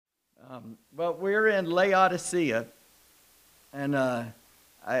Well, we're in Laodicea, and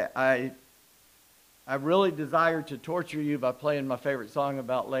I really desire to torture you by playing my favorite song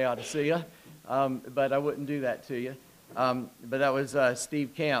about Laodicea, but I wouldn't do that to you. But that was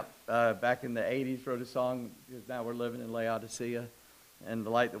Steve Camp back in the 80s wrote a song, because now we're living in Laodicea, and the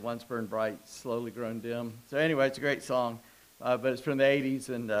light that once burned bright, slowly grown dim. So anyway, it's a great song, but it's from the 80s,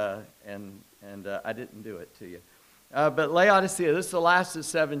 and I didn't do it to you. But Laodicea, this is the last of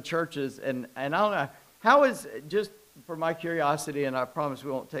 7 churches, and I don't know, how is, just for my curiosity, and I promise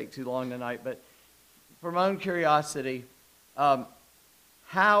we won't take too long tonight, but for my own curiosity,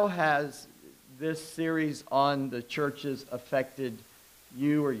 how has this series on the churches affected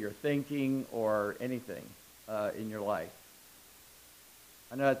you or your thinking or anything in your life?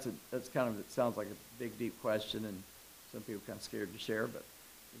 I know that's kind of, it sounds like a big, deep question, and some people are kind of scared to share, but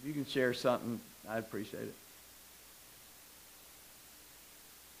if you can share something, I'd appreciate it.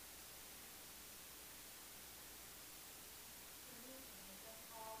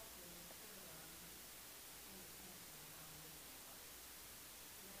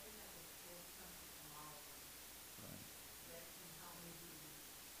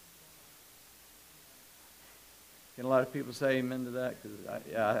 Can a lot of people say amen to that? Because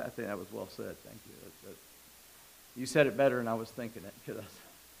I think that was well said. Thank you. You said it better than I was thinking it.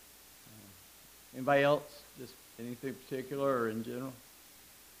 Anybody else? Just anything particular or in general?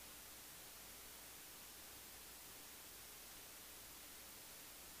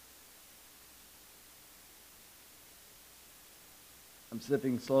 I'm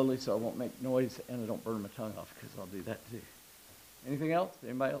sipping slowly so I won't make noise and I don't burn my tongue off, because I'll do that too. Anything else?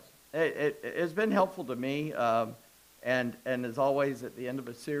 Anybody else? It's been helpful to me. And as always, at the end of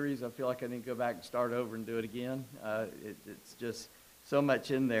a series, I feel like I need to go back and start over and do it again. It's just so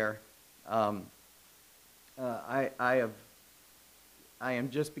much in there. I am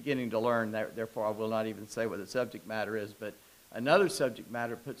just beginning to learn, therefore I will not even say what the subject matter is, but another subject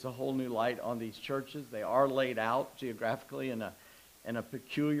matter puts a whole new light on these churches. They are laid out geographically in a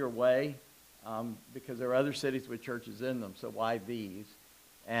peculiar way, because there are other cities with churches in them, so why these?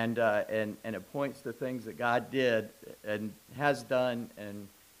 And it points to things that God did and has done and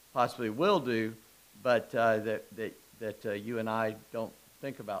possibly will do, but that you and I don't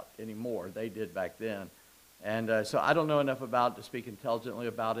think about anymore. They did back then. And so I don't know enough about it to speak intelligently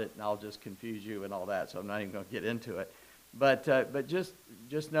about it, and I'll just confuse you and all that, so I'm not even going to get into it. But just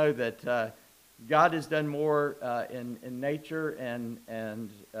know that God has done more in nature and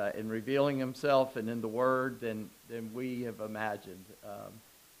in revealing himself and in the Word than we have imagined.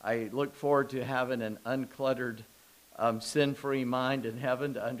 I look forward to having an uncluttered, sin-free mind in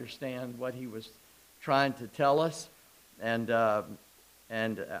heaven to understand what he was trying to tell us. And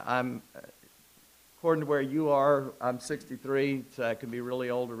I'm, according to where you are, I'm 63, so I can be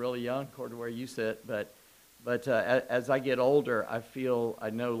really old or really young, according to where you sit. But as I get older, I feel I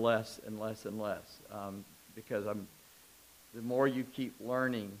know less and less and less, because the more you keep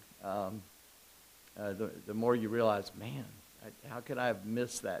learning, the more you realize, man, how could I have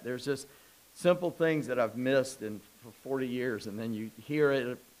missed that? There's just simple things that I've missed for 40 years, and then you hear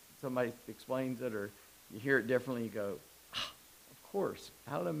it, somebody explains it, or you hear it differently, you go, of course,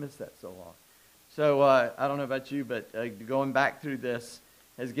 how did I miss that so long? So I don't know about you, but going back through this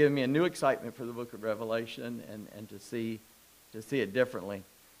has given me a new excitement for the book of Revelation and to see it differently.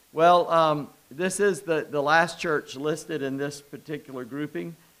 Well, this is the last church listed in this particular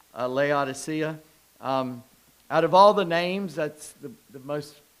grouping, Laodicea. Out of all the names, that's the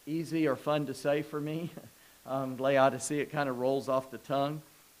most easy or fun to say for me. Laodicea, it kind of rolls off the tongue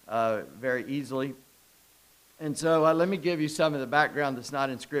very easily. And so let me give you some of the background that's not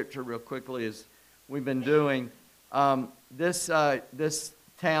in Scripture real quickly, as we've been doing. This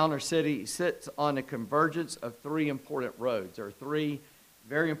town or city sits on a convergence of 3 important roads. There are 3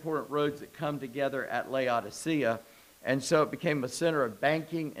 very important roads that come together at Laodicea. And so it became a center of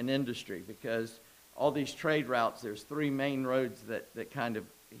banking and industry, because all these trade routes, there's 3 main roads that kind of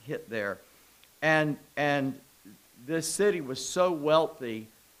hit there. And this city was so wealthy,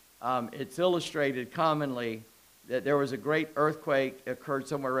 it's illustrated commonly that there was a great earthquake occurred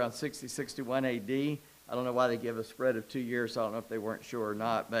somewhere around 60, 61 AD. I don't know why they give a spread of 2 years, so I don't know if they weren't sure or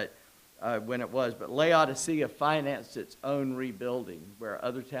not, but when it was. But Laodicea financed its own rebuilding, where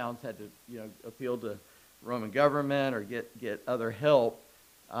other towns had to appeal to Roman government or get other help.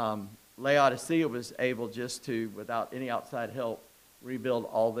 Laodicea was able just to, without any outside help, rebuild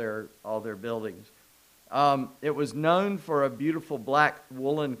all their buildings. It was known for a beautiful black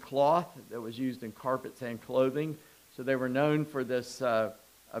woolen cloth that was used in carpets and clothing. So they were known for this a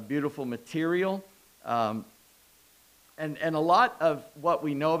beautiful material. And a lot of what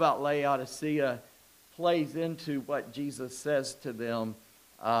we know about Laodicea plays into what Jesus says to them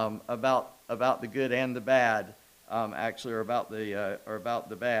about the good and the bad, actually, or about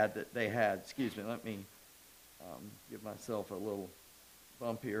the bad that they had. Excuse me. Let me give myself a little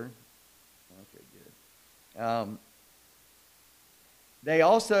bump here. Okay, good. They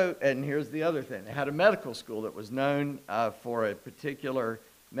also, and here's the other thing, they had a medical school that was known for a particular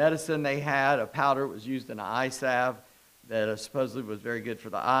medicine they had, a powder that was used in an eye salve that supposedly was very good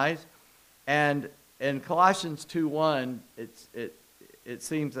for the eyes. And in Colossians 2:1, it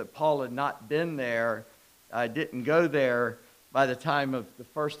seems that Paul had not been there, didn't go there by the time of the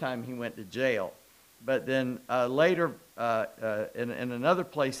first time he went to jail. But then later, in another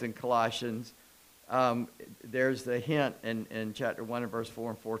place in Colossians, there's the hint in chapter 1 and verse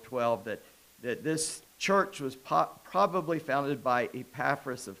 4 and 4:12 that this church was probably founded by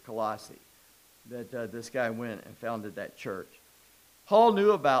Epaphras of Colossae, that this guy went and founded that church. Paul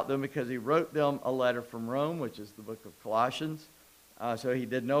knew about them because he wrote them a letter from Rome, which is the book of Colossians, so he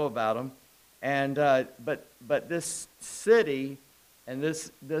did know about them. And but this city and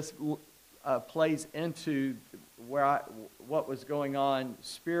this plays into what was going on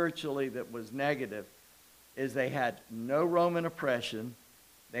spiritually that was negative, is they had no Roman oppression,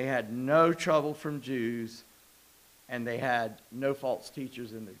 they had no trouble from Jews, and they had no false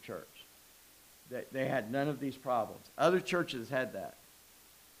teachers in their church. They had none of these problems. Other churches had that.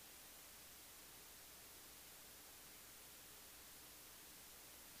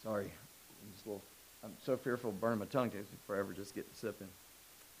 Sorry, I'm so fearful of burning my tongue, takes me forever just get to sipping.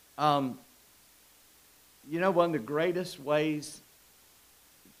 You know, one of the greatest ways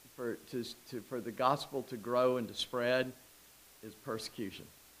for the gospel to grow and to spread is persecution.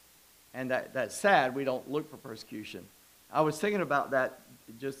 And that's sad. We don't look for persecution. I was thinking about that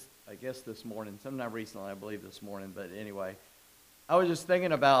just, I guess, this morning. Sometime recently, I believe this morning. But anyway, I was just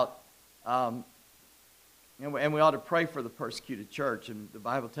thinking about, and we ought to pray for the persecuted church. And the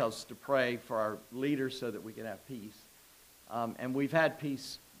Bible tells us to pray for our leaders so that we can have peace. And we've had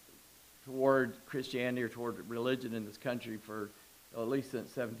peace toward Christianity or toward religion in this country for at least since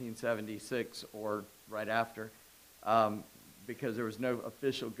 1776 or right after, because there was no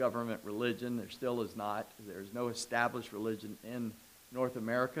official government religion. There still is not. There's no established religion in North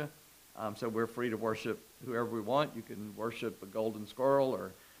America. So we're free to worship whoever we want. You can worship a golden squirrel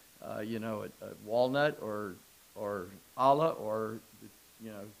or, a walnut or Allah or,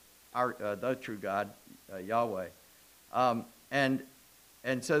 the true God, Yahweh.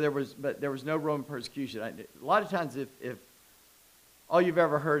 And so there was no Roman persecution. A lot of times if all you've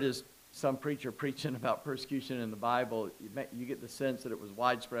ever heard is some preacher preaching about persecution in the Bible, you get the sense that it was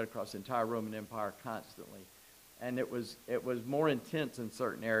widespread across the entire Roman Empire constantly. And it was more intense in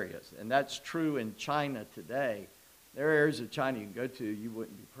certain areas. And that's true in China today. There are areas of China you can go to, you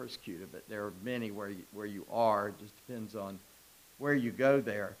wouldn't be persecuted, but there are many where you are. It just depends on where you go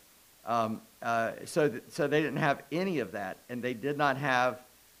there. So they didn't have any of that, and they did not have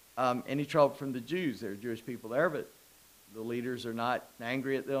any trouble from the Jews. There are Jewish people there, but the leaders are not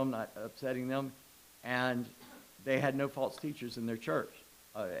angry at them, not upsetting them, and they had no false teachers in their church.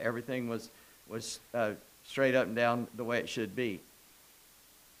 Everything was straight up and down the way it should be.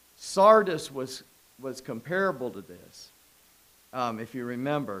 Sardis was comparable to this, if you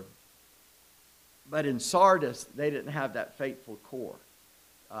remember. But in Sardis, they didn't have that faithful core.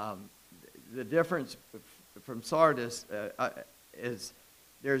 The difference from Sardis is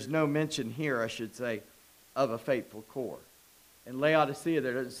there's no mention here, I should say, of a faithful core. In Laodicea,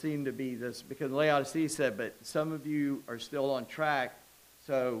 there doesn't seem to be this, because Laodicea said, but some of you are still on track,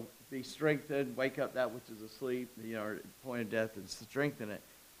 so be strengthened, wake up that which is asleep, or point of death, and strengthen it.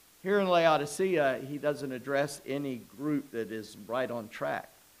 Here in Laodicea, he doesn't address any group that is right on track.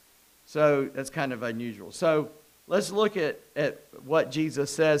 So that's kind of unusual. So let's look at what Jesus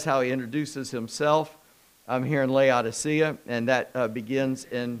says, how he introduces himself here in Laodicea, and that begins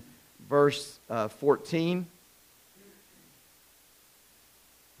in verse 14.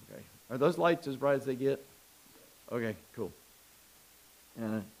 Okay, are those lights as bright as they get? Okay, cool.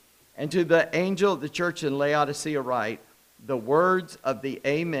 And to the angel of the church in Laodicea write, the words of the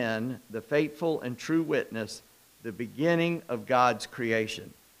Amen, the faithful and true witness, the beginning of God's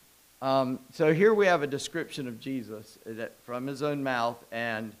creation. So here we have a description of Jesus from his own mouth,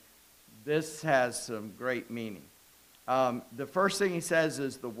 and this has some great meaning. The first thing he says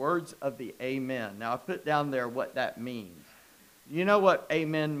is the words of the Amen. Now I put down there what that means. You know what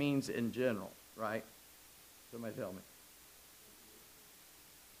Amen means in general, right? Somebody tell me.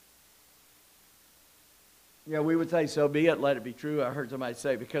 Yeah, we would say, so be it, let it be true. I heard somebody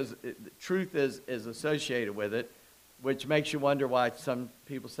say, because truth is associated with it. which makes you wonder why some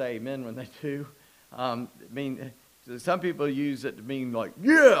people say amen when they do. Some people use it to mean like,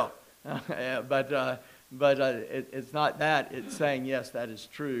 yeah, but it's not that. It's saying, yes, that is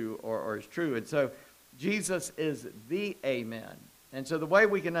true or is true. And so Jesus is the amen. And so the way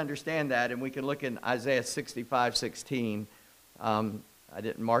we can understand that, and we can look in Isaiah 65:16. I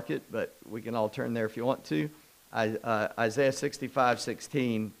didn't mark it, but we can all turn there if you want to. Isaiah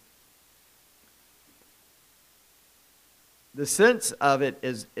 65:16. The sense of it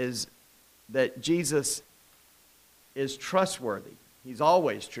is that Jesus is trustworthy. He's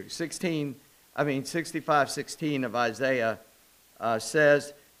always true. 65:16 of Isaiah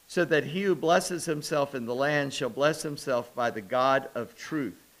says, so that he who blesses himself in the land shall bless himself by the God of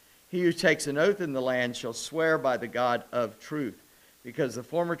truth. He who takes an oath in the land shall swear by the God of truth, because the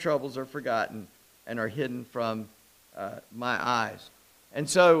former troubles are forgotten and are hidden from my eyes. And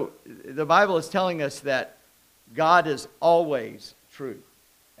so the Bible is telling us that God is always true,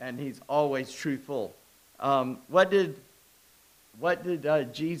 and he's always truthful. What did Pilate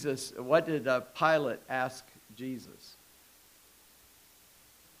ask Jesus?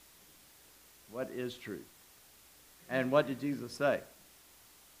 What is truth? And what did Jesus say?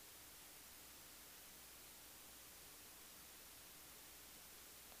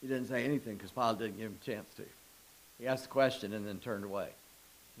 He didn't say anything because Pilate didn't give him a chance to. He asked the question and then turned away.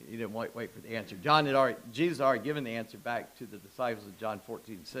 He didn't wait for the answer. Jesus had already given the answer back to the disciples in John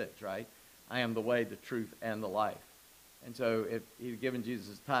 14:6, right? I am the way, the truth, and the life. And so if he'd given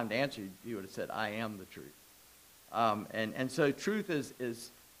Jesus time to answer, he would have said, I am the truth. And so truth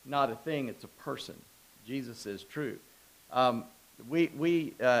is not a thing, it's a person. Jesus is true.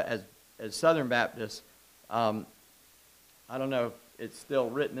 We as Southern Baptists, I don't know if it's still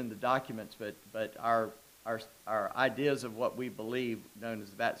written in the documents, but our ideas of what we believe, known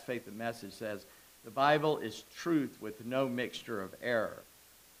as the Baptist Faith and Message, says the Bible is truth with no mixture of error.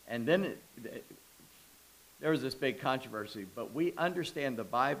 And then there was this big controversy, but we understand the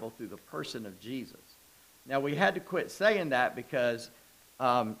Bible through the person of Jesus. Now, we had to quit saying that because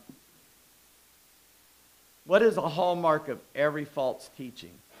what is a hallmark of every false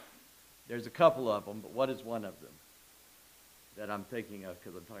teaching? There's a couple of them, but what is one of them that I'm thinking of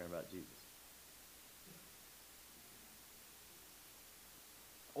because I'm talking about Jesus?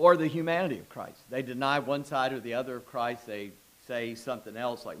 Or the humanity of Christ. They deny one side or the other of Christ. They say something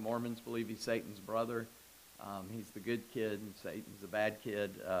else, like Mormons believe he's Satan's brother. He's the good kid and Satan's the bad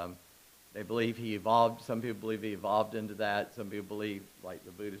kid. They believe he evolved. Some people believe he evolved into that. Some people believe, like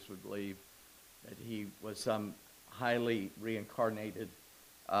the Buddhists would believe, that he was some highly reincarnated,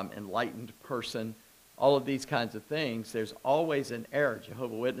 enlightened person. All of these kinds of things. There's always an error.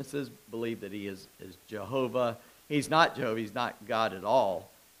 Jehovah's Witnesses believe that he is Jehovah. He's not Jehovah. He's not God at all.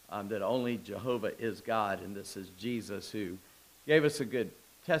 That only Jehovah is God, and this is Jesus who gave us a good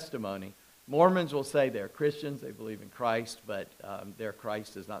testimony. Mormons will say they're Christians, they believe in Christ, but their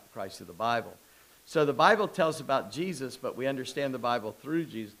Christ is not the Christ of the Bible. So the Bible tells about Jesus, but we understand the Bible through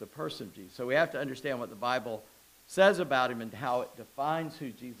Jesus, the person of Jesus. So we have to understand what the Bible says about him and how it defines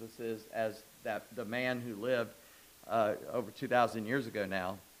who Jesus is as the man who lived over 2,000 years ago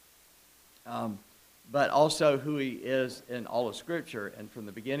now. But also who he is in all of Scripture. And from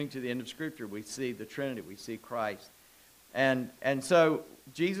the beginning to the end of Scripture, we see the Trinity, we see Christ. And so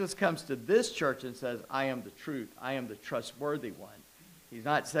Jesus comes to this church and says, I am the truth. I am the trustworthy one. He's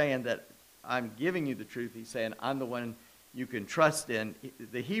not saying that I'm giving you the truth. He's saying I'm the one you can trust in.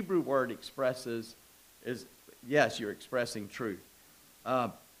 The Hebrew word expresses is, yes, you're expressing truth.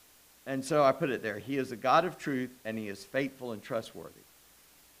 And so I put it there. He is a God of truth, and he is faithful and trustworthy.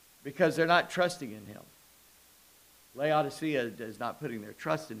 Because they're not trusting in him. Laodicea is not putting their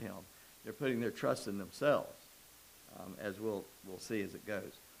trust in him. They're putting their trust in themselves, as we'll see as it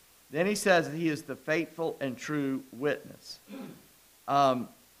goes. Then he says that he is the faithful and true witness.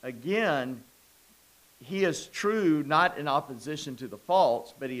 Again, he is true not in opposition to the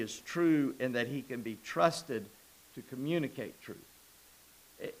false, but he is true in that he can be trusted to communicate truth.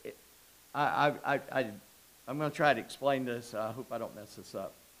 I'm going to try to explain this. I hope I don't mess this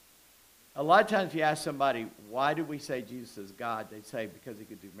up. A lot of times if you ask somebody, why do we say Jesus is God? They say because he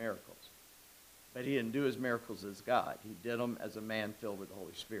could do miracles. But he didn't do his miracles as God. He did them as a man filled with the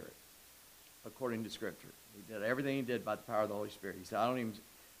Holy Spirit, according to Scripture. He did everything he did by the power of the Holy Spirit. He said,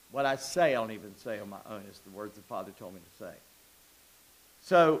 what I say, I don't even say on my own. It's the words the Father told me to say.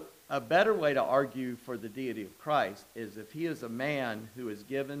 So a better way to argue for the deity of Christ is if he is a man who is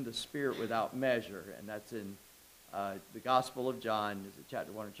given the Spirit without measure, and that's in the Gospel of John, is it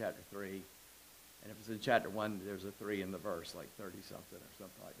chapter 1 or chapter 3? And if it's in chapter 1, there's a 3 in the verse, like 30-something or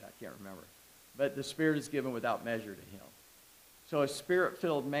something like that. I can't remember. but the Spirit is given without measure to him. So a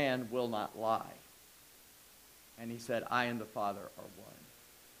Spirit-filled man will not lie. And he said, I and the Father are one.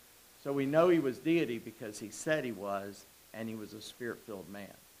 So we know he was deity because he said he was, and he was a Spirit-filled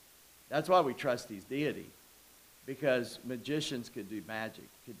man. That's why we trust he's deity, because magicians could do magic,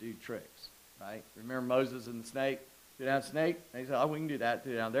 could do tricks, right? Remember Moses and the snake? Do down snake? And they said, oh, we can do that,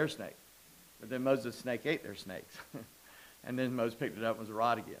 do down their snake. But then Moses' snake ate their snakes. And then Moses picked it up and was a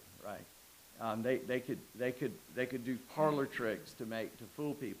rod again, right? They could do parlor tricks to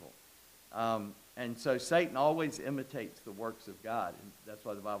fool people. And so Satan always imitates the works of God. And that's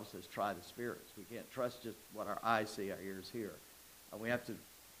why the Bible says, try the spirits. We can't trust just what our eyes see, our ears hear. We have to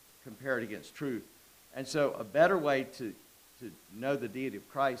compare it against truth. And so a better way to know the deity of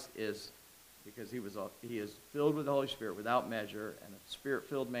Christ is because he is filled with the Holy Spirit without measure, and a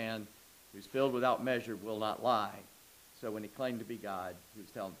Spirit-filled man who's filled without measure will not lie. So when he claimed to be God, he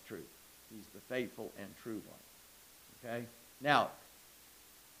was telling the truth. He's the faithful and true one. Okay? Now,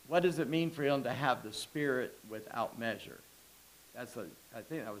 what does it mean for him to have the Spirit without measure? I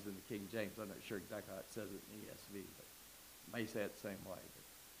think that was in the King James. I'm not sure exactly how it says it in ESV, but it may say it the same way.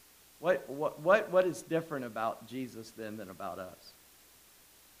 But what is different about Jesus then than about us?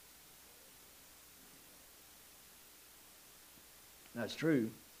 That's true.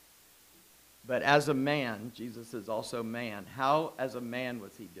 But as a man, Jesus is also man. How, as a man,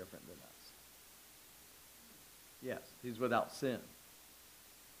 was he different than us? Yes, he's without sin.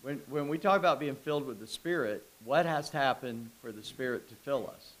 When we talk about being filled with the Spirit, what has to happen for the Spirit to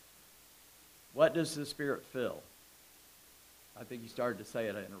fill us? What does the Spirit fill? I think you started to say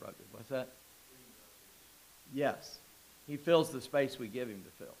it, I interrupted. What's that? Yes. He fills the space we give him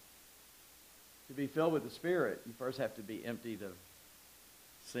to fill. To be filled with the Spirit, you first have to be emptied of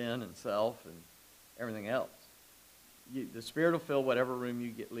sin and self and everything else. The Spirit will fill whatever room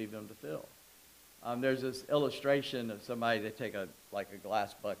you leave them to fill. There's this illustration of somebody, they take a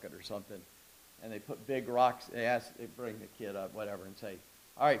glass bucket or something, and they put big rocks. They bring the kid up, whatever, and say,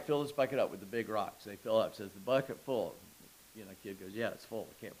 all right, fill this bucket up with the big rocks. They fill up, says, the bucket full. The kid goes, yeah, it's full.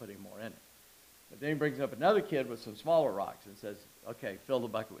 We can't put any more in it. But then he brings up another kid with some smaller rocks and says, okay, fill the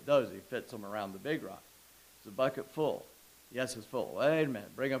bucket with those. He fits them around the big rock. Is the bucket full? Yes, it's full. Wait a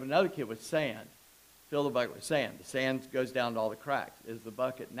minute. Bring up another kid with sand. Fill the bucket with sand. The sand goes down to all the cracks. Is the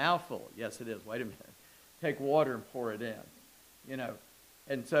bucket now full? Yes, it is. Wait a minute. Take water and pour it in.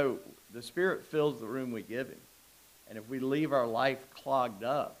 And so the Spirit fills the room we give him. And if we leave our life clogged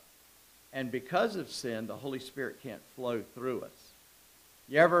up, and because of sin, the Holy Spirit can't flow through us.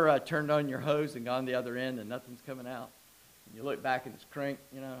 You ever turned on your hose and gone the other end and nothing's coming out? And you look back and it's crinked,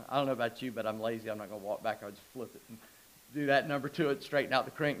 I don't know about you, but I'm lazy. I'm not going to walk back. I'll just flip it and do that number to it, straighten out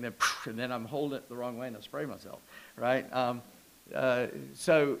the crink, and then I'm holding it the wrong way and I spray myself, right?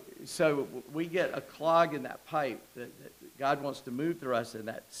 So we get a clog in that pipe that God wants to move through us, and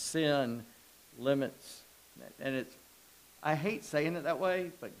that sin limits. And I hate saying it that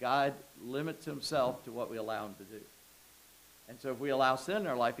way, but God limits himself to what we allow him to do. And so if we allow sin in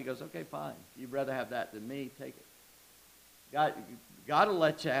our life, he goes, okay, fine. You'd rather have that than me, take it. God will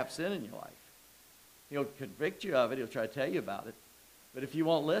let you have sin in your life. He'll convict you of it. He'll try to tell you about it. But if you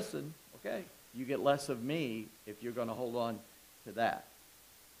won't listen, okay, you get less of me if you're going to hold on to that.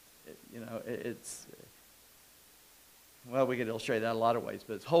 Well, we could illustrate that a lot of ways,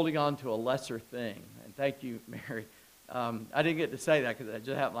 but it's holding on to a lesser thing. And thank you, Mary. I didn't get to say that because that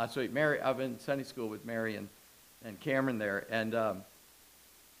just happened last week. Mary, I've been in Sunday school with Mary and Cameron there. And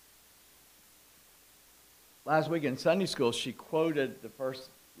last week in Sunday school, she quoted the first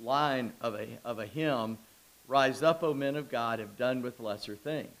line of a hymn, "Rise up, O men of God, have done with lesser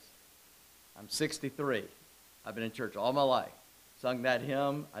things." I'm 63. I've been in church all my life. Sung that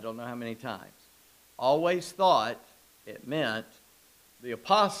hymn I don't know how many times. Always thought it meant the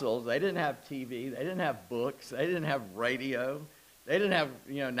apostles, they didn't have TV, they didn't have books, they didn't have radio, they didn't have,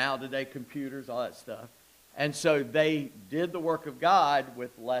 now today computers, all that stuff. And so they did the work of God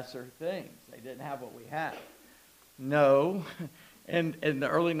with lesser things. They didn't have what we have. No. And in the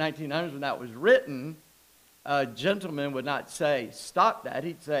early 1900s when that was written, a gentleman would not say, stop that.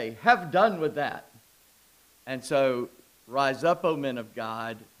 He'd say, have done with that. And so, rise up, O men of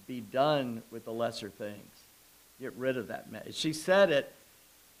God, be done with the lesser things. Get rid of that. She said it,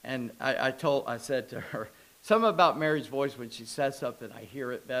 and I said to her, something about Mary's voice when she says something, I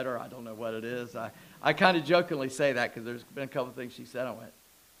hear it better. I don't know what it is. I kind of jokingly say that because there's been a couple of things she said. I went,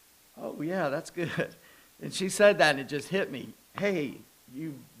 oh, yeah, that's good. And she said that, and it just hit me. Hey,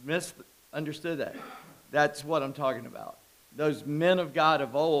 you misunderstood that. That's what I'm talking about. Those men of God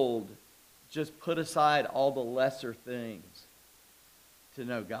of old just put aside all the lesser things to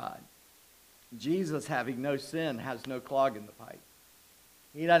know God. Jesus, having no sin, has no clog in the pipe.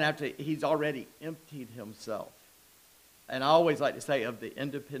 He doesn't have to, he's already emptied himself. And I always like to say of the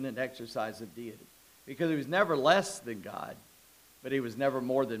independent exercise of deity. Because he was never less than God, but he was never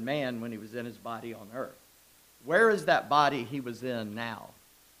more than man when he was in his body on earth. Where is that body he was in now?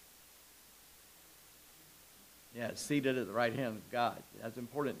 Yeah, seated at the right hand of God. That's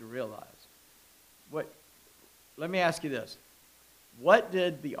important to realize. Let me ask you this. What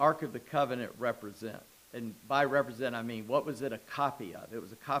did the Ark of the Covenant represent? And by represent, I mean, what was it a copy of? It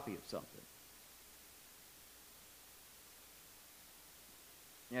was a copy of something.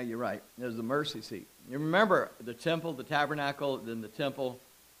 Yeah, you're right. It was the mercy seat. You remember the temple, the tabernacle, then the temple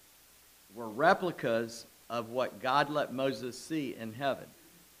were replicas of what God let Moses see in heaven,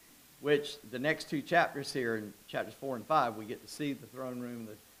 which the next two chapters here, in chapters 4 and 5, we get to see the throne room,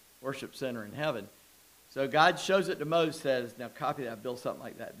 the worship center in heaven. So God shows it to Moses, says, now copy that, build something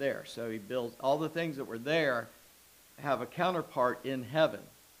like that there. So he builds all the things that were there have a counterpart in heaven.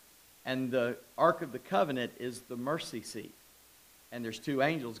 And the Ark of the Covenant is the mercy seat. And there's two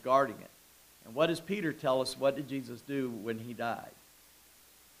angels guarding it. And what does Peter tell us? What did Jesus do when he died?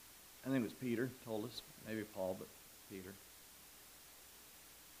 I think it was Peter told us. Maybe Paul, but Peter.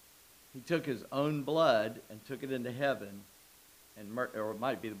 He took his own blood and took it into heaven. Or it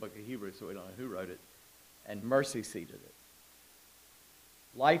might be the book of Hebrews, so we don't know who wrote it. And mercy seated it.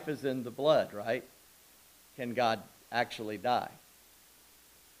 Life is in the blood, right? Can God actually die?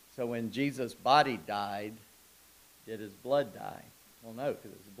 So when Jesus' body died, did his blood die? Well, no,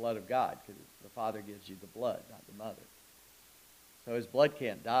 because it's the blood of God, because the Father gives you the blood, not the mother. So his blood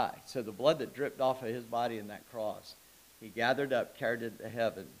can't die. So the blood that dripped off of his body in that cross, he gathered up, carried it to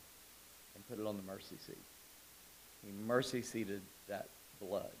heaven, and put it on the mercy seat. He mercy seated that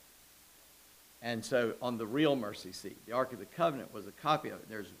blood. And so on the real mercy seat, the Ark of the Covenant was a copy of it.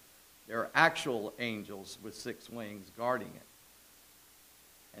 There are actual angels with 6 wings guarding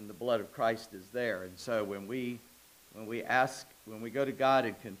it. And the blood of Christ is there. And so when we go to God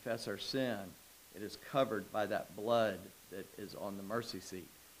and confess our sin, it is covered by that blood that is on the mercy seat.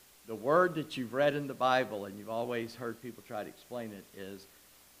 The word that you've read in the Bible, and you've always heard people try to explain it, is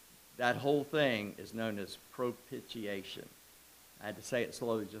that whole thing is known as propitiation. I had to say it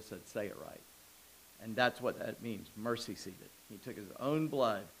slowly, just said say it right. And that's what that means, mercy seated. He took his own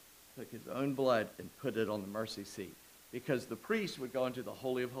blood and put it on the mercy seat. Because the priest would go into the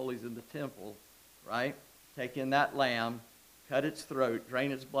Holy of Holies in the temple, right? Take in that lamb, cut its throat,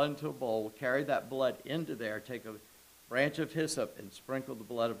 drain its blood into a bowl, carry that blood into there, take a branch of hyssop and sprinkle the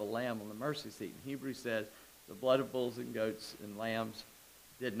blood of a lamb on the mercy seat. And Hebrews says the blood of bulls and goats and lambs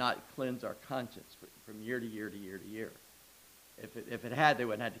did not cleanse our conscience from year to year to year to year. If it had, they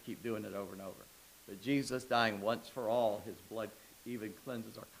wouldn't have to keep doing it over and over. But Jesus dying once for all, his blood even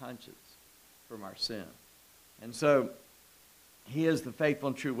cleanses our conscience from our sin. And so he is the faithful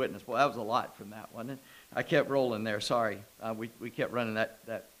and true witness. Well, that was a lot from that one. I kept rolling there. Sorry. We kept running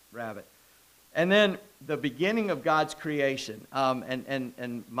that rabbit. And then the beginning of God's creation.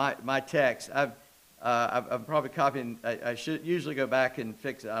 And my text, I'm probably copying. I should usually go back and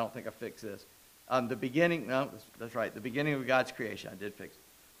fix it. I don't think I fixed this. The beginning, no, that's right. The beginning of God's creation. I did fix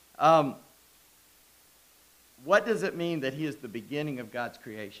it. What does it mean that he is the beginning of God's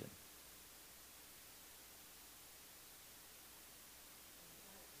creation?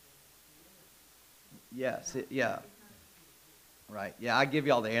 Yes, yeah. Right. Yeah, I give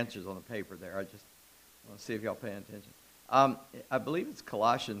you all the answers on the paper there. I just want to see if y'all paying attention. I believe it's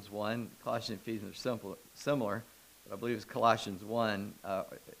Colossians 1. Colossians and Ephesians are similar, but I believe it's Colossians 1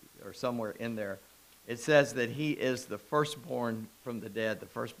 or somewhere in there. It says that he is the firstborn from the dead, the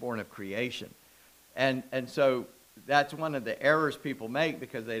firstborn of creation. And so that's one of the errors people make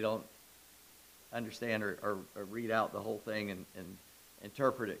because they don't understand or read out the whole thing and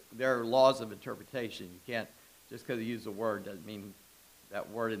interpret it. There are laws of interpretation. You can't, just because you use a word doesn't mean that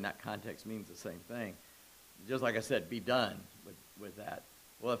word in that context means the same thing. Just like I said, be done with that.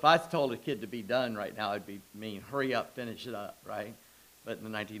 Well, if I told a kid to be done right now, it'd mean hurry up, finish it up, right? But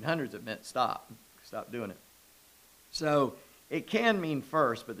in the 1900s, it meant stop doing it. So it can mean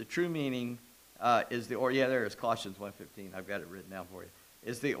first, but the true meaning is there is Colossians 1:15. I've got it written down for you.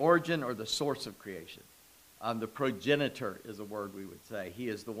 Is the origin or the source of creation. The progenitor is a word we would say. He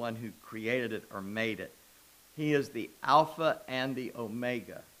is the one who created it or made it. He is the Alpha and the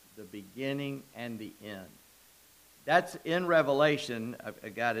Omega, the beginning and the end. That's in Revelation. I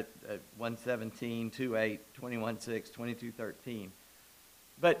got it at 1:17, 2:8, 21:6, 22:13.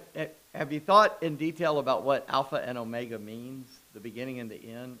 But have you thought in detail about what Alpha and Omega means, the beginning and the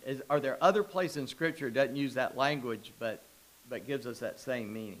end? Are there other places in Scripture that doesn't use that language but gives us that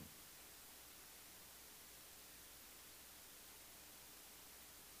same meaning?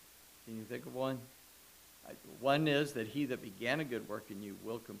 Can you think of one? One is that he that began a good work in you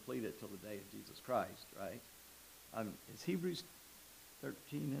will complete it till the day of Jesus Christ, right? Is Hebrews 13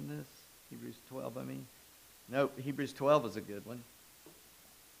 in this? Hebrews 12, I mean? No, Hebrews 12 is a good one.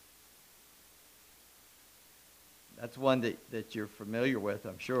 That's one that you're familiar with,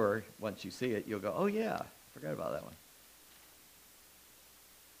 I'm sure. Once you see it, you'll go, oh yeah, I forgot about that one.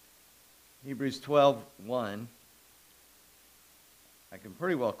 Hebrews 12:1. I can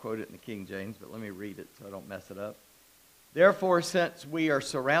pretty well quote it in the King James, but let me read it so I don't mess it up. Therefore, since we are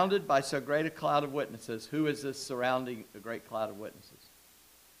surrounded by so great a cloud of witnesses, who is this surrounding the great cloud of witnesses?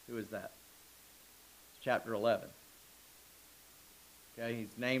 Who is that? It's chapter 11. Okay,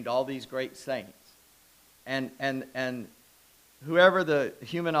 he's named all these great saints. And whoever the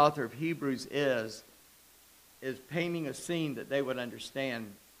human author of Hebrews is painting a scene that they would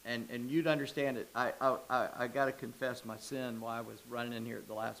understand, and you'd understand it. I got to confess my sin while I was running in here at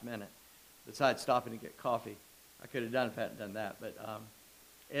the last minute. Besides stopping to get coffee, I could have done if I hadn't done that. But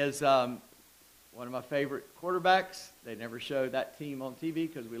is one of my favorite quarterbacks. They never show that team on TV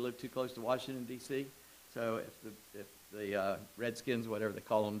because we live too close to Washington D.C. So if the Redskins, whatever they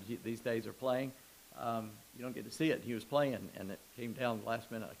call them these days, are playing, you don't get to see it. He was playing, and it came down the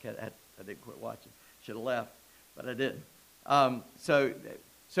last minute. I didn't quit watching. Should have left, but I didn't.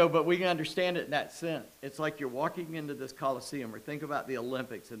 But we can understand it in that sense. It's like you're walking into this Coliseum, or think about the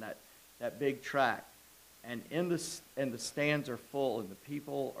Olympics and that big track, and the stands are full, and the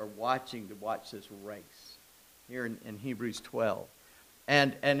people are watching to watch this race here in Hebrews 12.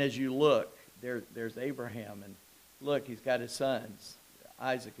 And as you look, there's Abraham, and look, he's got his sons,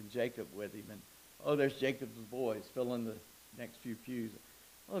 Isaac and Jacob, with him, and oh, there's Jacob's boys filling the next few pews.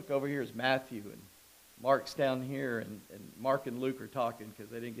 Look, over here is Matthew, and Mark's down here, and Mark and Luke are talking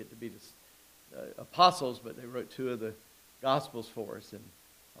because they didn't get to be the apostles, but they wrote 2 of the Gospels for us. And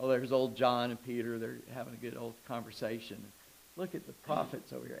oh, there's old John and Peter. They're having a good old conversation. Look at the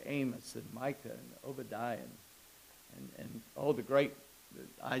prophets over here, Amos and Micah and Obadiah, and oh, the great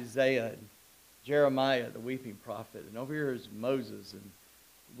Isaiah and Jeremiah, the weeping prophet. And over here is Moses, and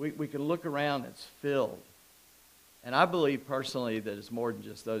we can look around, it's filled. And I believe personally that it's more than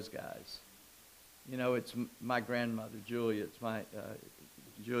just those guys. You know, it's my grandmother, Julia. It's my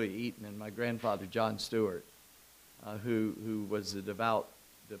Julia Eaton, and my grandfather, John Stewart, who was a devout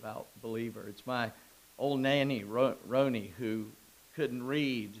believer. It's my old nanny, Roni, who couldn't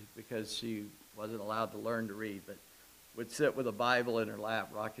read because she wasn't allowed to learn to read, but would sit with a Bible in her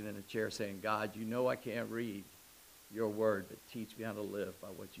lap, rocking in a chair, saying, God, you know I can't read your word, but teach me how to live by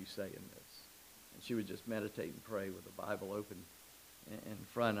what you say in this. And she would just meditate and pray with the Bible open in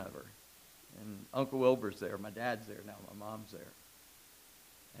front of her. And Uncle Wilbur's there. My dad's there now. My mom's there.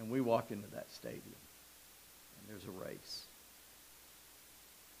 And we walk into that stadium, and there's a race.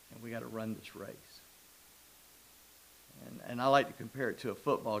 And we got to run this race. And I like to compare it to a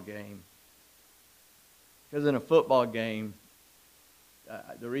football game. Because in a football game,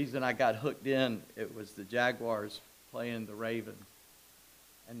 the reason I got hooked in, it was the Jaguars playing the Ravens.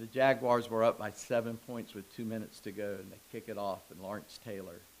 And the Jaguars were up by 7 points with 2 minutes to go, and they kick it off, and Lawrence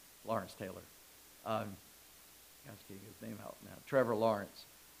Taylor, gosh, getting his name out now, Trevor Lawrence,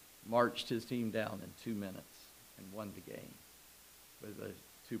 marched his team down in 2 minutes and won the game with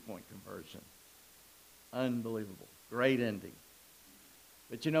a 2-point conversion. Unbelievable. Great ending.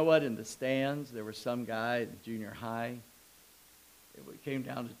 But you know what? In the stands, there was some guy in junior high. It came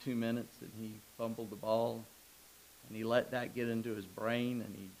down to 2 minutes, and he fumbled the ball, and he let that get into his brain,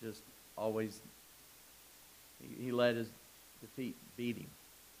 and he just always, he let his defeat beat him.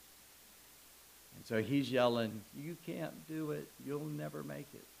 And so he's yelling, you can't do it. You'll never make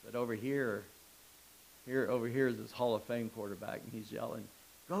it. But over here is this Hall of Fame quarterback, and he's yelling,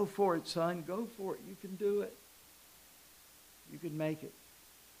 go for it, son. Go for it. You can do it. You can make it.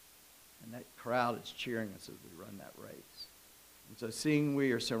 And that crowd is cheering us as we run that race. And so seeing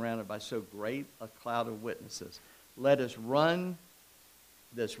we are surrounded by so great a cloud of witnesses, let us run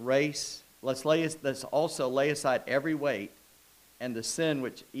this race. Let's also lay aside every weight and the sin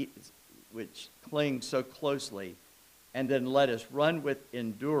which clings so closely, and then let us run with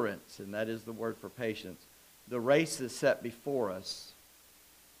endurance, and that is the word for patience. The race is set before us,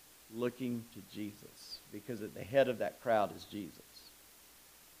 looking to Jesus, because at the head of that crowd is Jesus,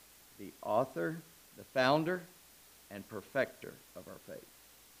 the author, the founder, and perfecter of our faith.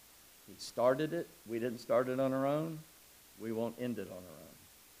 He started it. We didn't start it on our own. We won't end it on our own.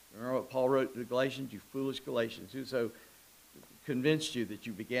 Remember what Paul wrote to the Galatians? You foolish Galatians. Who so convinced you that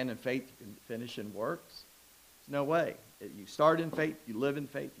you began in faith, you can finish in works? There's no way. You start in faith, you live in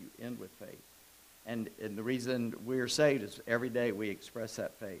faith, you end with faith. And the reason we're saved is every day we express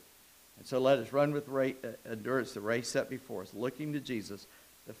that faith. And so let us run with endurance the race set before us, looking to Jesus,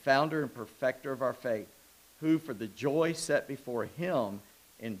 the founder and perfecter of our faith, who for the joy set before him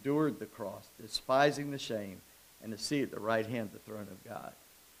endured the cross, despising the shame, and is seated at the right hand of the throne of God.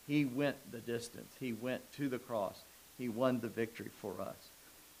 He went the distance. He went to the cross. He won the victory for us.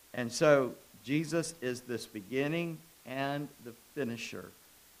 And so Jesus is this beginning and the finisher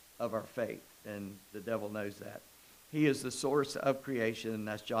of our faith, and the devil knows that. He is the source of creation, and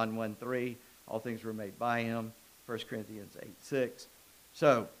that's John 1:3. All things were made by him, 1 Corinthians 8:6.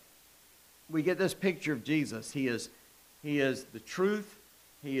 So we get this picture of Jesus. He is the truth.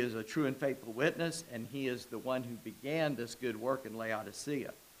 He is a true and faithful witness, and he is the one who began this good work in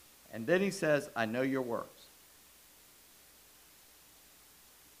Laodicea. And then he says, I know your works.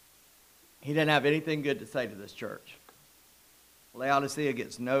 He didn't have anything good to say to this church. Laodicea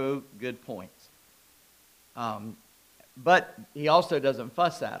gets no good points. But he also doesn't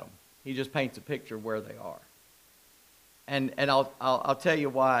fuss at them. He just paints a picture of where they are. And I'll tell you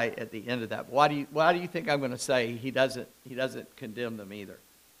why at the end of that. Why do you think I'm going to say he doesn't condemn them either?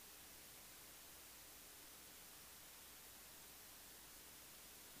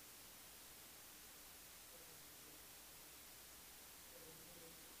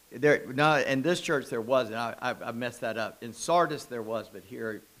 In this church there wasn't. I messed that up. In Sardis there was, but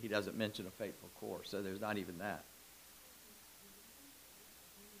here he doesn't mention a faithful core, so there's not even that.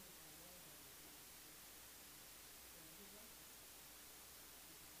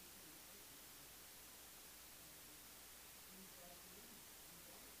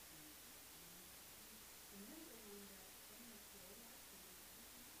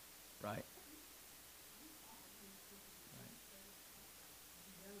 Right.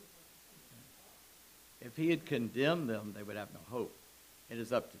 If he had condemned them, they would have no hope. It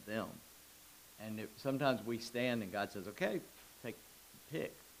is up to them. And sometimes we stand and God says, okay,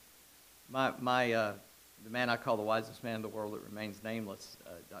 pick. The man I call the wisest man in the world that remains nameless,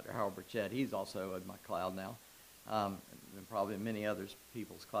 Dr. Harold Burchett, he's also in my cloud now, and probably many others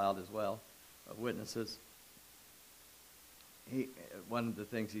people's cloud as well, of witnesses. One of the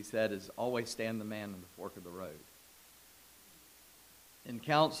things he said is always stand the man in the fork of the road. In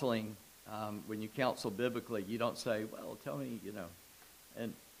counseling, when you counsel biblically, you don't say, well, tell me,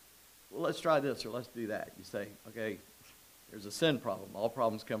 and well, let's try this or let's do that. You say, okay, there's a sin problem. All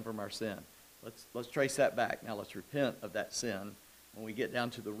problems come from our sin. Let's trace that back. Now let's repent of that sin. When we get down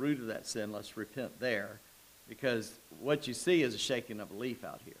to the root of that sin, let's repent there, because what you see is a shaking of a leaf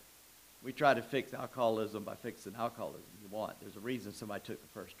out here. We try to fix alcoholism by fixing alcoholism. You want. There's a reason somebody took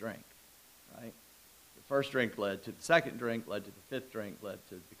the first drink, right? The first drink led to the second drink, led to the fifth drink, led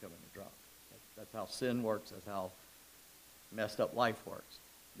to becoming a drunk. That's how sin works. That's how messed up life works.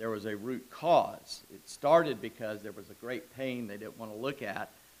 There was a root cause. It started because there was a great pain they didn't want to look at,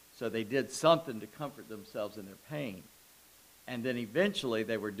 so they did something to comfort themselves in their pain. And then eventually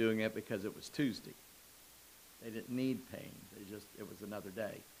they were doing it because it was Tuesday. They didn't need pain. It was another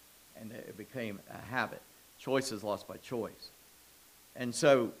day. And it became a habit. Choice is lost by choice. And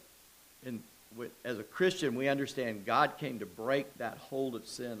so, as a Christian, we understand God came to break that hold of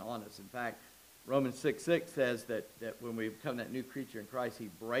sin on us. In fact, Romans 6:6 says that when we become that new creature in Christ, he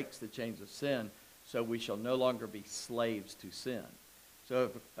breaks the chains of sin, so we shall no longer be slaves to sin. So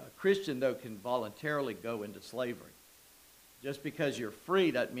if a Christian, though, can voluntarily go into slavery, just because you're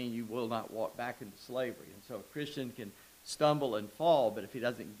free doesn't mean you will not walk back into slavery. And so a Christian can stumble and fall, but if he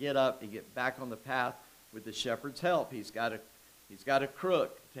doesn't get up and get back on the path with the shepherd's help, he's got a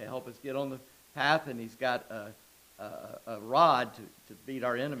crook to help us get on the path, and he's got a rod to beat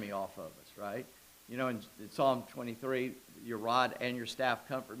our enemy off of us, right? In Psalm 23, your rod and your staff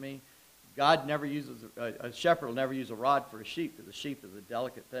comfort me. God never uses, a shepherd will never use a rod for a sheep, because a sheep is a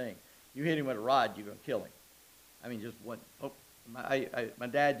delicate thing. You hit him with a rod, you're going to kill him. I mean, just one. Oh, my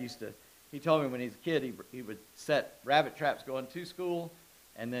dad he told me when he was a kid, he would set rabbit traps going to school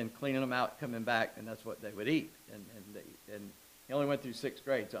and then cleaning them out, coming back, and that's what they would eat. And he only went through 6th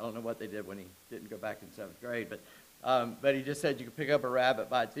grade, so I don't know what they did when he didn't go back in 7th grade. But he just said you could pick up a rabbit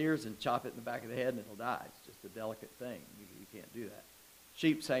by its ears and chop it in the back of the head and it'll die. It's just a delicate thing. You can't do that.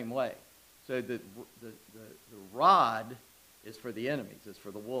 Sheep, same way. So the rod is for the enemies. It's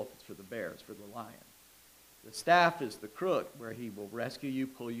for the wolf. It's for the bear. It's for the lion. The staff is the crook, where he will rescue you,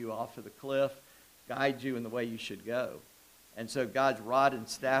 pull you off of the cliff, guide you in the way you should go. And so God's rod and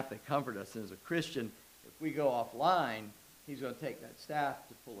staff, they comfort us. And as a Christian, if we go offline, he's going to take that staff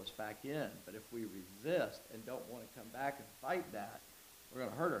to pull us back in. But if we resist and don't want to come back and fight that, we're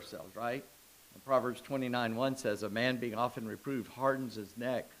going to hurt ourselves, right? And Proverbs 29:1 says, a man being often reproved hardens his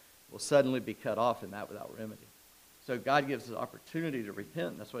neck, will suddenly be cut off, and that without remedy. so God gives us opportunity to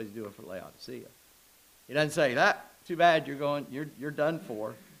repent. That's what he's doing for Laodicea. He doesn't say, that, too bad, you're done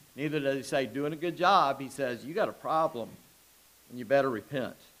for. Neither does he say, doing a good job. He says, you got a problem, and you better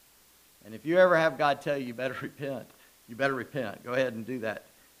repent. And if you ever have God tell you, you better repent, you better repent. Go ahead and do that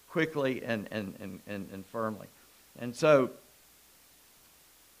quickly and firmly. And so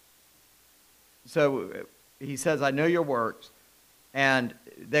he says, I know your works, and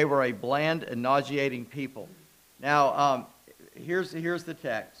they were a bland and nauseating people. Now, here's the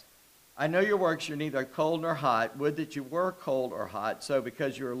text. I know your works, you're neither cold nor hot. Would that you were cold or hot. So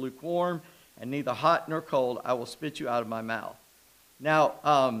because you are lukewarm and neither hot nor cold, I will spit you out of my mouth.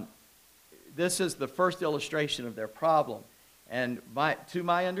 Now, this is the first illustration of their problem. And to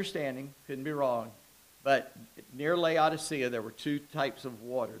my understanding, couldn't be wrong, but near Laodicea, there were two types of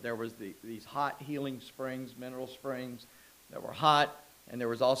water. There was these hot healing springs, mineral springs that were hot, and there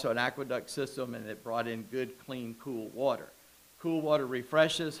was also an aqueduct system, and it brought in good, clean, cool water. Cool water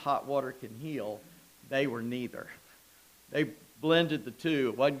refreshes, hot water can heal. They were neither. They blended the two.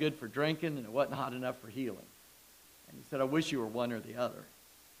 It wasn't good for drinking, and it wasn't hot enough for healing. And he said, I wish you were one or the other.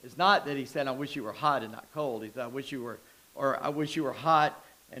 It's not that he said, I wish you were hot and not cold. He said, I wish you were hot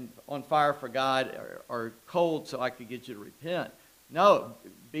and on fire for God, or cold so I could get you to repent. No,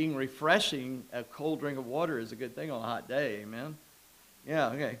 being refreshing, a cold drink of water is a good thing on a hot day, amen? Yeah,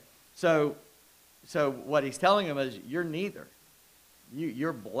 okay. So what he's telling them is, you're neither.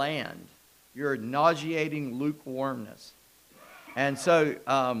 You're bland. You're nauseating lukewarmness. And so,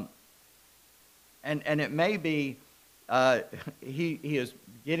 and it may be, he is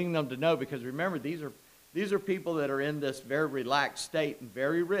getting them to know, because remember, these are people that are in this very relaxed state and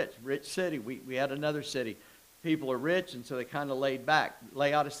very rich city. We had another city. People are rich, and so they kind of laid back.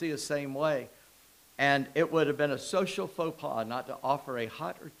 Laodicea, same way. And it would have been a social faux pas not to offer a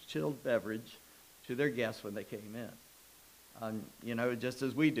hot or chilled beverage to their guests when they came in. Just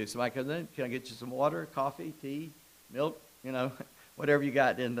as we do. Somebody comes in, can I get you some water, coffee, tea, milk, whatever you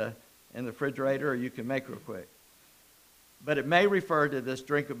got in the refrigerator, or you can make real quick. But it may refer to this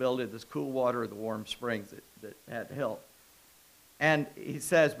drinkability, this cool water of the warm springs that had help. And he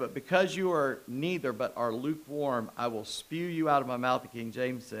says, but because you are neither but are lukewarm, I will spew you out of my mouth, the King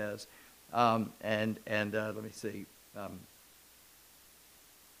James says. Let me see.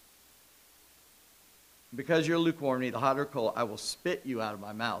 Because you're lukewarm, neither hot or cold, I will spit you out of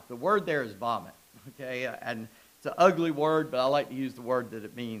my mouth. The word there is vomit, okay? And it's an ugly word, but I like to use the word that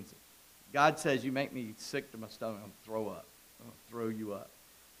it means. God says, you make me sick to my stomach, I'm going to throw up. I'm going to throw you up.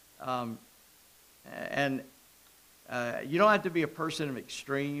 You don't have to be a person of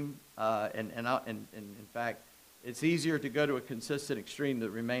extreme, and in fact, it's easier to go to a consistent extreme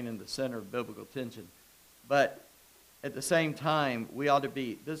than remain in the center of biblical tension. But at the same time, we ought to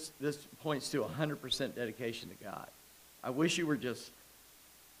be, this points to 100% dedication to God. I wish you were just,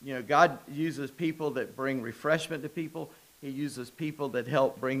 God uses people that bring refreshment to people. He uses people that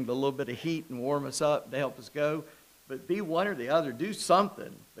help bring the little bit of heat and warm us up to help us go. But be one or the other. Do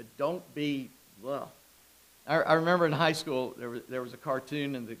something, but don't be, well. I remember in high school, there was a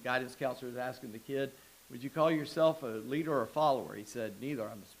cartoon, and the guidance counselor was asking the kid, would you call yourself a leader or a follower? He said, neither,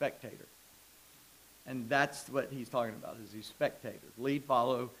 I'm a spectator. And that's what he's talking about, is these spectators. Lead,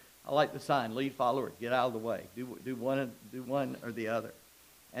 follow. I like the sign, lead, follow, or get out of the way. Do one or the other.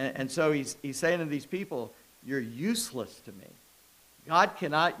 And so he's saying to these people, you're useless to me. God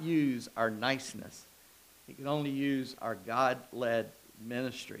cannot use our niceness. He can only use our God-led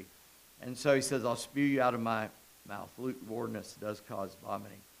ministry. And so he says, I'll spew you out of my mouth. Lukewarmness does cause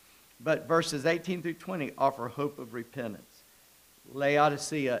vomiting. But verses 18 through 20 offer hope of repentance.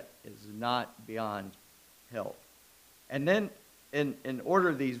 Laodicea is not beyond help. And then in order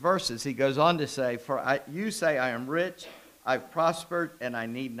of these verses, he goes on to say, you say I am rich, I've prospered, and I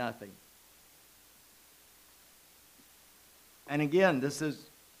need nothing. And again, this is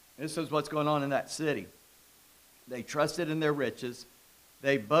what's going on in that city. They trusted in their riches.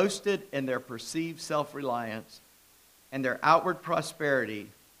 They boasted in their perceived self-reliance, and their outward prosperity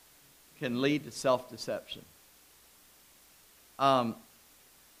can lead to self-deception. I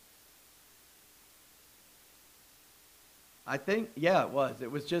think, yeah, it was.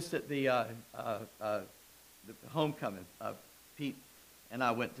 It was just at the homecoming. Pete and I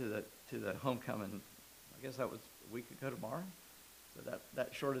went to the homecoming. I guess that was a week ago tomorrow. So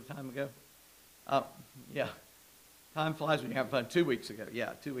that short a time ago. Yeah, time flies when you're having fun. 2 weeks ago.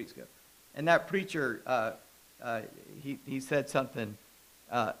 Yeah, 2 weeks ago. And that preacher, he said something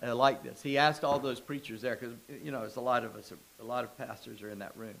like this. He asked all those preachers there, because there's a lot of us, a lot of pastors are in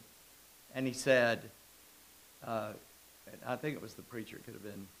that room, and he said, I think it was the preacher. It could have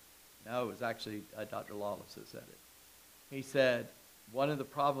been, no, it was actually Dr. Lawless that said it. He said, one of the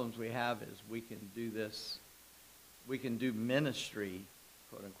problems we have is we can do ministry,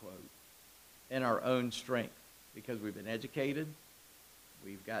 quote unquote, in our own strength because we've been educated,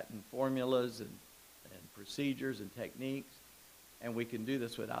 we've gotten formulas and procedures and techniques, and we can do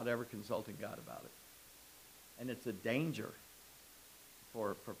this without ever consulting God about it. And it's a danger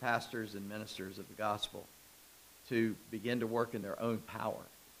for pastors and ministers of the gospel to begin to work in their own power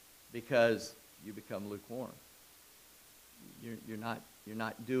because you become lukewarm. You're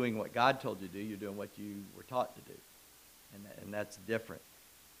not doing what God told you to do. You're doing what you were taught to do, and that's different.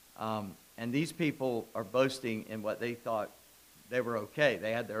 And these people are boasting in what they thought they were okay.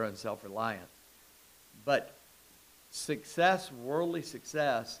 They had their own self-reliance. But success, worldly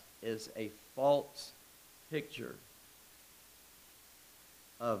success, is a false picture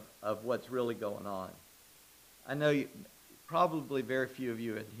of what's really going on. I know probably very few of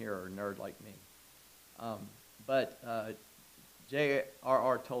you in here are a nerd like me. But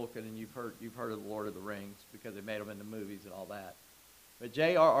J.R.R. Tolkien, and you've heard of the Lord of the Rings because they made them into movies and all that. But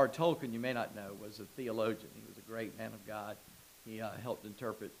J.R.R. Tolkien, you may not know, was a theologian. He was a great man of God. He helped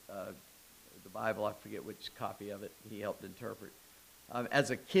interpret the Bible. I forget which copy of it he helped interpret.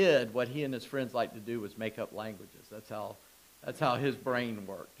 As a kid, what he and his friends liked to do was make up languages. That's how his brain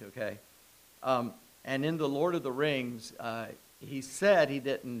worked. Okay, and in the Lord of the Rings, he said he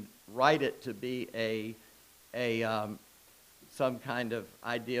didn't write it to be some kind of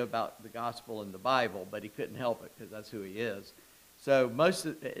idea about the gospel and the Bible, but he couldn't help it because that's who he is. So most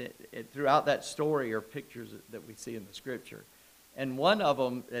of throughout that story are pictures that we see in the Scripture. And one of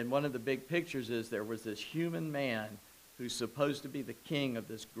them, and one of the big pictures is there was this human man who's supposed to be the king of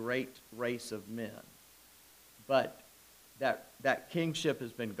this great race of men. But that kingship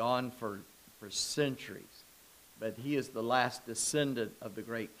has been gone for centuries. But he is the last descendant of the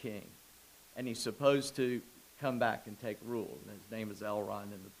great king. And he's supposed to come back and take rule. And his name is Elrond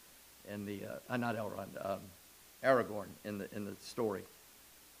Aragorn in the story.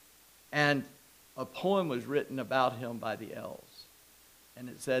 And a poem was written about him by the elves. And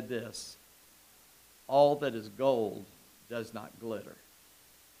it said this: all that is gold does not glitter.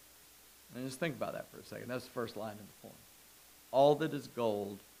 And just think about that for a second. That's the first line of the poem. All that is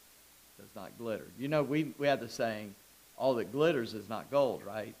gold does not glitter. You know, we have the saying, all that glitters is not gold,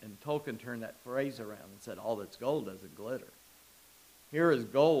 right? And Tolkien turned that phrase around and said, all that's gold doesn't glitter. Here is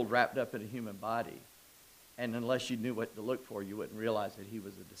gold wrapped up in a human body. And unless you knew what to look for, you wouldn't realize that he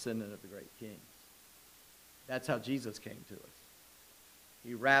was a descendant of the great kings. That's how Jesus came to us.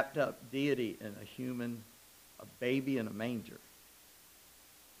 He wrapped up deity in a human, a baby in a manger.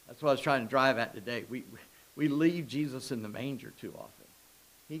 That's what I was trying to drive at today. We leave Jesus in the manger too often.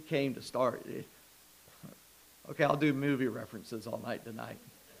 He came to start. Okay, I'll do movie references all night tonight.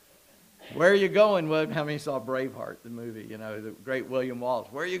 Where are you going, William? How many saw Braveheart, the movie? You know, the great William Wallace.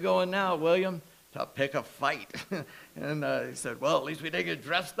 Where are you going now, William? To pick a fight. And he said, well, at least we didn't get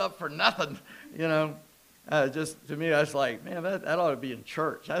dressed up for nothing. You know, just to me, that's like, man, that ought to be in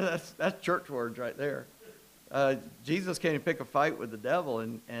church. That's church words right there. Jesus came to pick a fight with the devil,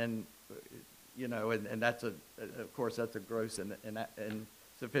 and you know, and that's of course, that's a gross and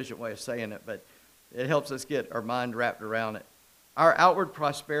sufficient way of saying it, but it helps us get our mind wrapped around it. Our outward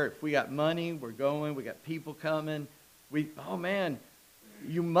prosperity, if we got money, we're going, we got people coming, oh man,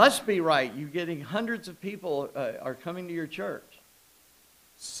 you must be right. You're getting hundreds of people are coming to your church.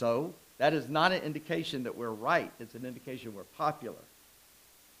 So that is not an indication that we're right. It's an indication we're popular.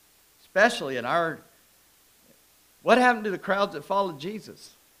 Especially in what happened to the crowds that followed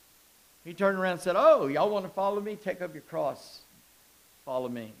Jesus? He turned around and said, oh, y'all want to follow me? Take up your cross. Follow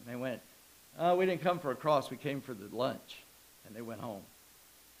me. And they went, oh, we didn't come for a cross. We came for the lunch. And they went home.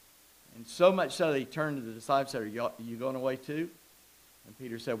 And so much so that he turned to the disciples and said, are you going away too? And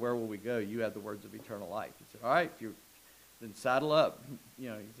Peter said, where will we go? You have the words of eternal life. He said, all right, then saddle up. You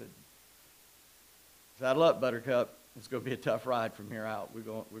know, he said, saddle up, Buttercup. It's going to be a tough ride from here out.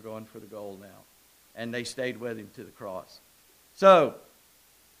 We're going for the goal now. And they stayed with him to the cross. So,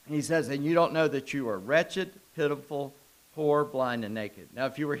 he says, and you don't know that you are wretched, pitiful, poor, blind, and naked. Now,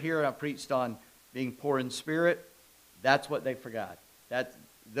 if you were here and I preached on being poor in spirit, that's what they forgot.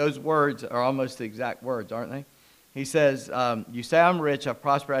 Those words are almost the exact words, aren't they? He says, you say I'm rich, I've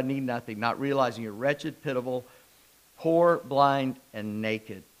prospered, I need nothing, not realizing you're wretched, pitiful, poor, blind, and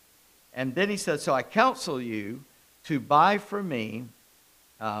naked. And then he says, so I counsel you to buy from me,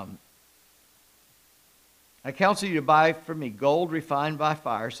 gold refined by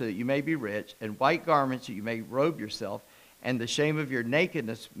fire so that you may be rich, and white garments that you may robe yourself, and the shame of your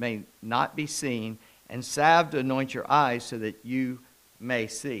nakedness may not be seen, and salve to anoint your eyes so that you may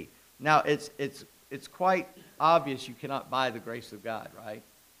see. Now, it's quite obvious you cannot buy the grace of God, right?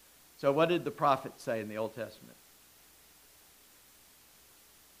 So what did the prophet say in the Old Testament?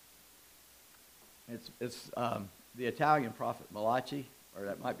 It's the Italian prophet Malachi, or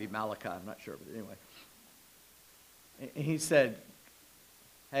that might be Malachi, I'm not sure, but anyway. He said,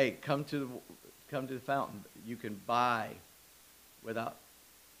 hey, come to the fountain. You can buy without,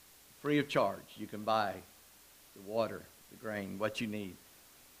 free of charge. You can buy the water, the grain, what you need.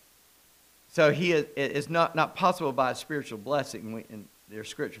 So it's not possible to buy a spiritual blessing, and there's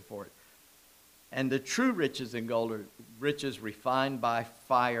scripture for it. And the true riches in gold are riches refined by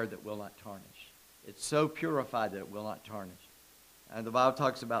fire that will not tarnish. It's so purified that it will not tarnish. And the Bible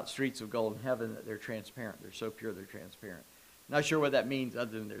talks about streets of gold in heaven, that they're transparent. They're so pure they're transparent. Not sure what that means,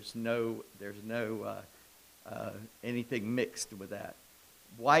 other than there's no anything mixed with that.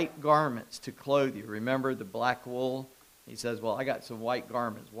 White garments to clothe you. Remember the black wool? He says, well, I got some white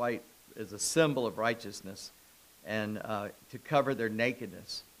garments. White is a symbol of righteousness, and to cover their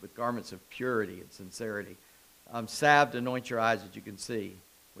nakedness with garments of purity and sincerity. Salve to anoint your eyes, as you can see,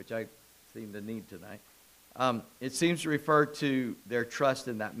 which I seem to need tonight. It seems to refer to their trust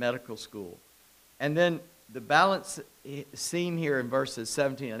in that medical school. And then the balance seen here in verses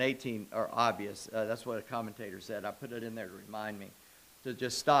 17 and 18 are obvious. That's what a commentator said. I put it in there to remind me to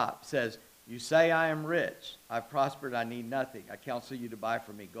just stop. It says, you say I am rich, I've prospered, I need nothing. I counsel you to buy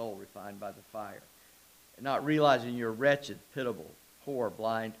from me gold refined by the fire. And not realizing you're wretched, pitiable, poor,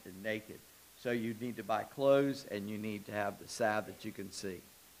 blind, and naked. So you need to buy clothes, and you need to have the salve that you can see.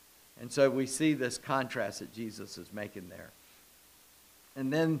 And so we see this contrast that Jesus is making there.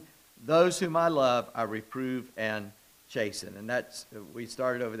 And then those whom I love, I reprove and chasten. And that's, we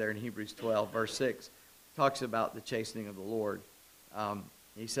started over there in Hebrews 12, verse 6. Talks about the chastening of the Lord.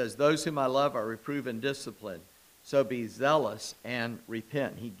 He says, those whom I love, I reprove and discipline. So be zealous and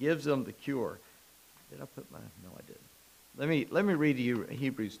repent. He gives them the cure. Did I put my, no I didn't. Let me read to you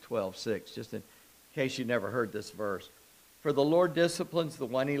Hebrews 12, 6, just in case you never heard this verse. For the Lord disciplines the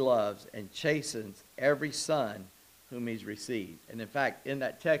one he loves and chastens every son whom he's received. And in fact, in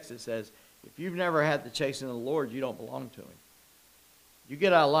that text it says, if you've never had the chastening of the Lord, you don't belong to him. You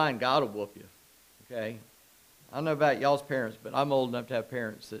get out of line, God will whoop you. Okay? I don't know about y'all's parents, but I'm old enough to have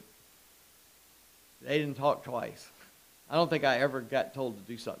parents that they didn't talk twice. I don't think I ever got told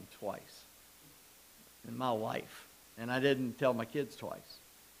to do something twice in my life. And I didn't tell my kids twice.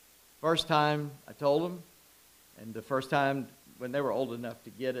 First time I told them, and the first time when they were old enough to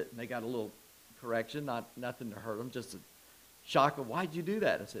get it, and they got a little correction, nothing to hurt them, just a shock of, why'd you do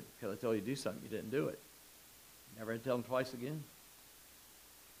that? I said, because I told you to do something, you didn't do it. Never had to tell them twice again.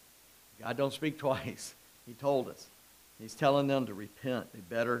 God don't speak twice. He told us. He's telling them to repent. They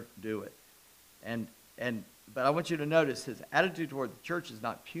better do it. But I want you to notice his attitude toward the church is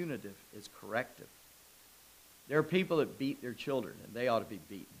not punitive, it's corrective. There are people that beat their children, and they ought to be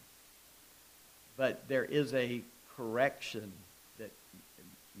beaten. But there is a correction that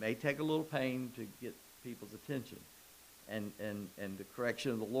may take a little pain to get people's attention. And the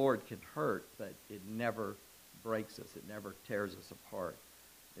correction of the Lord can hurt, but it never breaks us. It never tears us apart.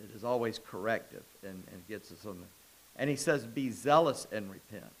 It is always corrective and gets us on the... And he says, be zealous and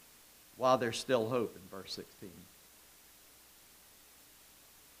repent while there's still hope in verse 16.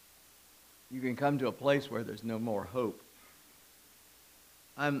 You can come to a place where there's no more hope.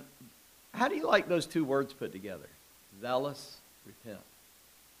 How do you like those two words put together? Zealous, repent.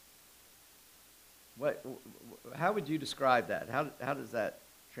 How would you describe that? How does that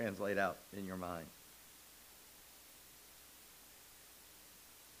translate out in your mind?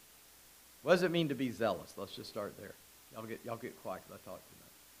 What does it mean to be zealous? Let's just start there. Y'all get quiet because I talk too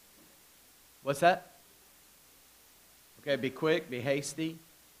much. What's that? Okay, be quick, be hasty.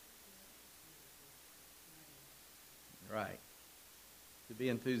 Right. To be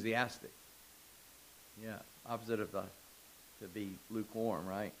enthusiastic. Yeah, opposite of to be lukewarm,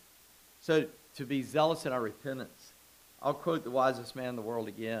 right? So to be zealous in our repentance. I'll quote the wisest man in the world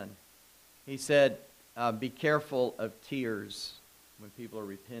again. He said, be careful of tears when people are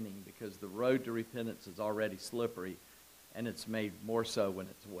repenting, because the road to repentance is already slippery, and it's made more so when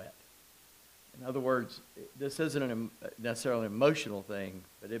it's wet. In other words, this isn't necessarily an emotional thing,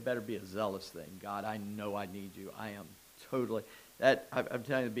 but it better be a zealous thing. God, I know I need you. I am totally... I'm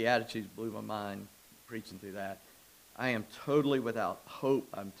telling you, the Beatitudes blew my mind preaching through that. I am totally without hope.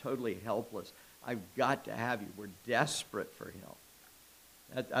 I'm totally helpless. I've got to have you. We're desperate for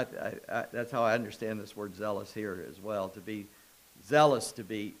him. That's how I understand this word zealous here as well. To be zealous, to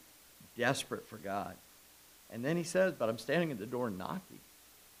be desperate for God. And then he says, but I'm standing at the door knocking.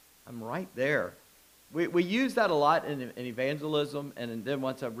 I'm right there. We use that a lot in evangelism, and then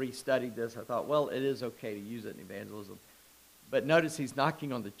once I restudied this, I thought, well, it is okay to use it in evangelism. But notice he's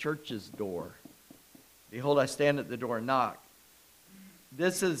knocking on the church's door. Behold, I stand at the door and knock.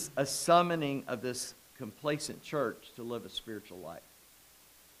 This is a summoning of this complacent church to live a spiritual life.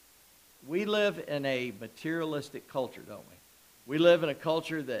 We live in a materialistic culture, don't we? We live in a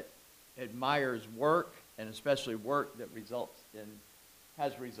culture that admires work, and especially work that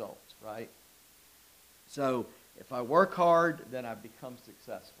has results, right? So if I work hard, then I become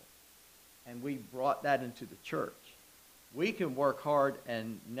successful. And we brought that into the church. We can work hard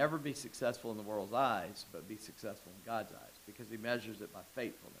and never be successful in the world's eyes, but be successful in God's eyes, because he measures it by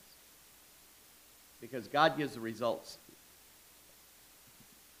faithfulness. Because God gives the results.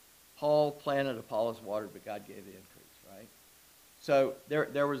 Paul planted, Apollos watered, but God gave the increase, right? So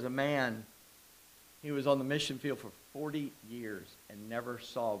there was a man, he was on the mission field for 40 years and never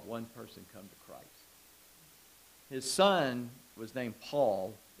saw one person come to Christ. His son was named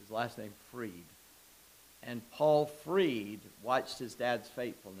Paul, his last name Freed. And Paul Freed watched his dad's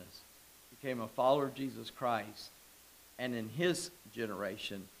faithfulness, became a follower of Jesus Christ, and in his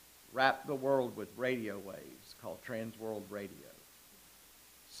generation wrapped the world with radio waves called Transworld Radio,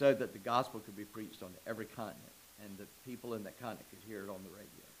 so that the gospel could be preached on every continent, and the people in that continent could hear it on the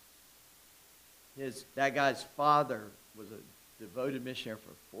radio. That guy's father was a devoted missionary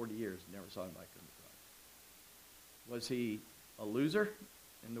for 40 years, never saw anybody come to Christ. Was he a loser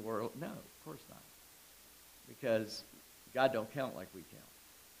in the world? No, of course not. Because God don't count like we count.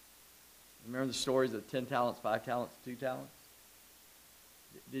 Remember the stories of 10 talents, 5 talents, 2 talents?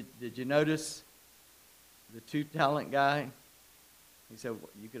 Did you notice the 2-talent guy? He said, well,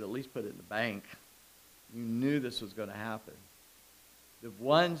 you could at least put it in the bank. You knew this was going to happen. The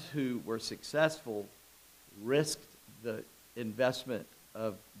ones who were successful risked the investment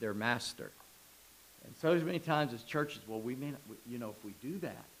of their master. And so many times as churches, well, we may not, if we do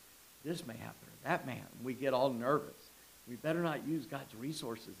that, this may happen or that may happen. We get all nervous. We better not use God's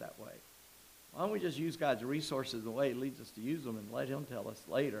resources that way. Why don't we just use God's resources the way he leads us to use them and let him tell us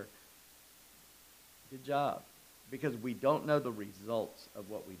later, good job. Because we don't know the results of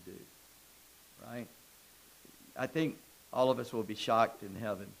what we do, right? I think all of us will be shocked in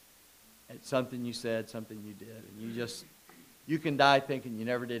heaven at something you said, something you did, and you can die thinking you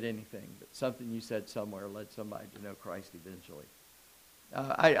never did anything, but something you said somewhere led somebody to know Christ eventually.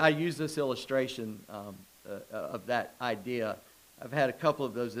 I use this illustration of that idea. I've had a couple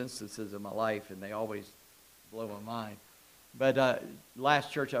of those instances in my life, and they always blow my mind. But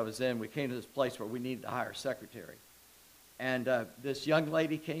last church I was in, we came to this place where we needed to hire a secretary. And this young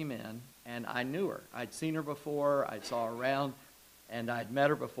lady came in, and I knew her. I'd seen her before. I saw her around, and I'd met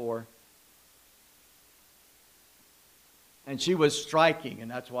her before. And she was striking,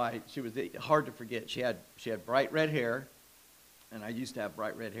 and that's why she was hard to forget. She had bright red hair, and I used to have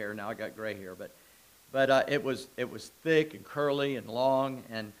bright red hair. Now I got gray hair, but it was thick and curly and long,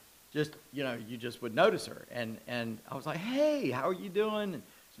 and just you just would notice her. And I was like, hey, how are you doing? And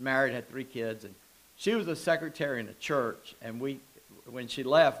she's married, had 3 kids, and she was a secretary in a church. And when she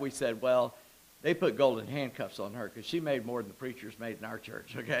left, we said, well, they put golden handcuffs on her because she made more than the preachers made in our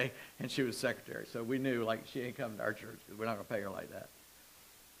church, okay? And she was secretary. So we knew, like, she ain't coming to our church because we're not going to pay her like that.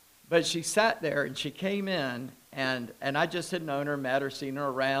 But she sat there, and she came in, and I just had known her, met her, seen her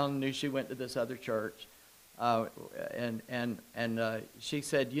around, knew she went to this other church. And she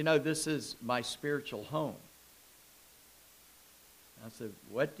said, this is my spiritual home. I said,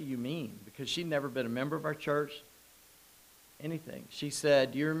 what do you mean? Because she'd never been a member of our church. Anything. She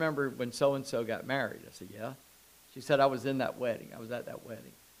said, do you remember when so-and-so got married? I said, yeah. She said, I was in that wedding. I was at that wedding.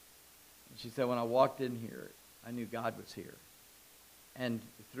 And she said, when I walked in here, I knew God was here. And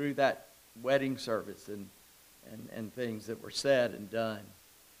through that wedding service and things that were said and done,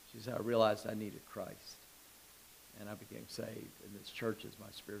 she said, I realized I needed Christ. And I became saved. And this church is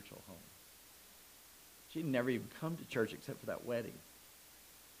my spiritual home. She'd never even come to church except for that wedding.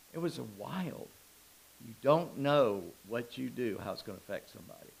 It was wild. You don't know what you do, how it's going to affect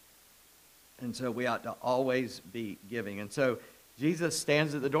somebody. And so we ought to always be giving. And so Jesus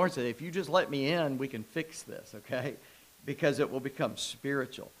stands at the door and says, if you just let me in, we can fix this, okay? Because it will become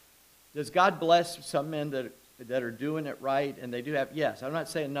spiritual. Does God bless some men that are doing it right? And they do have, yes. I'm not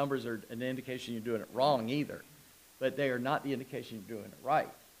saying numbers are an indication you're doing it wrong either. But they are not the indication you're doing it right.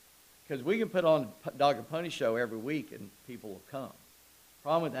 Because we can put on a dog and pony show every week and people will come.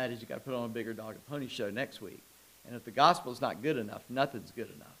 Problem with that is you got to put on a bigger dog and pony show next week. And if the gospel is not good enough, nothing's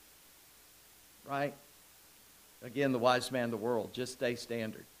good enough. Right? Again, the wise man of the world, just stay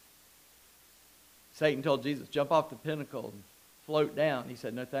standard. Satan told Jesus, jump off the pinnacle and float down. He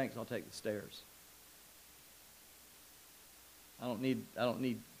said, no thanks, I'll take the stairs. I don't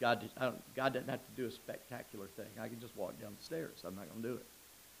need God to, God doesn't have to do a spectacular thing. I can just walk down the stairs. I'm not going to do it.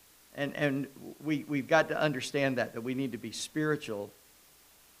 And we've got to understand that we need to be spiritual,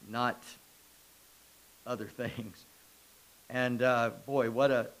 not other things. And boy,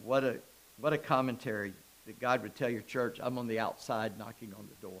 what a commentary that God would tell your church, I'm on the outside knocking on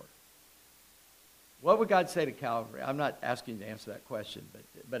the door. What would God say to Calvary? I'm not asking you to answer that question,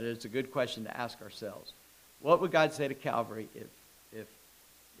 but it's a good question to ask ourselves. What would God say to Calvary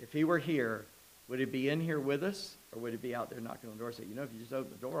if he were here? Would he be in here with us, or would he be out there knocking on the door and say, you know, if you just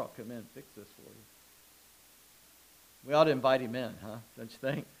open the door, I'll come in and fix this for you? We ought to invite him in, huh? Don't you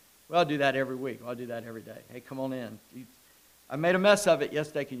think? We ought to do that every week. We ought to do that every day. Hey, come on in. I made a mess of it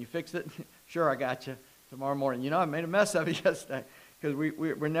yesterday. Can you fix it? Sure, I got you. Tomorrow morning. You know, I made a mess of it yesterday, because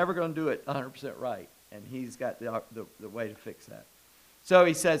we're never going to do it 100% right. And he's got the way to fix that. So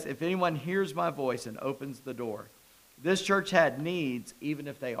he says, if anyone hears my voice and opens the door. This church had needs even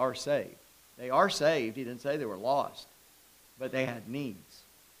if they are saved. They are saved. He didn't say they were lost. But they had needs.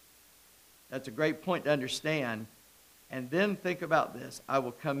 That's a great point to understand. And then think about this. I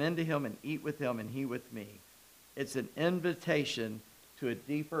will come into him and eat with him and he with me. It's an invitation to a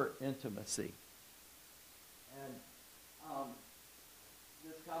deeper intimacy. And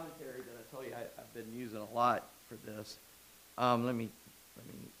this commentary that I told you I've been using a lot for this. Let me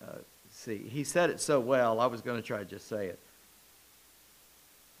see. He said it so well, I was going to try to just say it.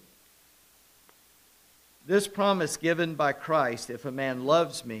 This promise given by Christ, if a man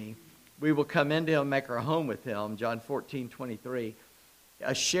loves me, we will come into him, make our home with him, John 14:23.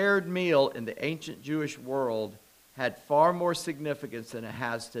 A shared meal in the ancient Jewish world had far more significance than it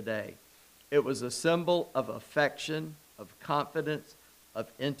has today. It was a symbol of affection, of confidence, of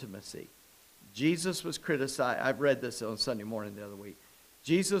intimacy. Jesus was criticized. I've read this on Sunday morning the other week.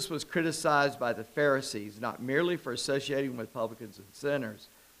 Jesus was criticized by the Pharisees, not merely for associating with publicans and sinners,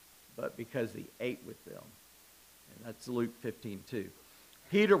 but because he ate with them. And that's Luke 15:2.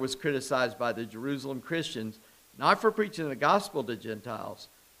 Peter was criticized by the Jerusalem Christians, not for preaching the gospel to Gentiles,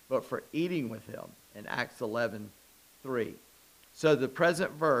 but for eating with him in Acts 11:3. So the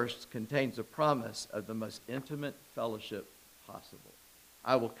present verse contains a promise of the most intimate fellowship possible.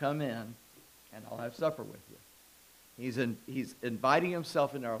 I will come in and I'll have supper with you. He's inviting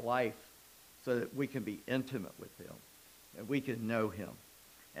himself into our life so that we can be intimate with him, and we can know him.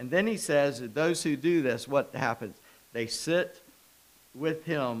 And then he says that those who do this, what happens? They sit with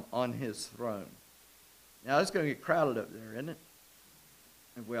him on his throne. Now, it's going to get crowded up there, isn't it?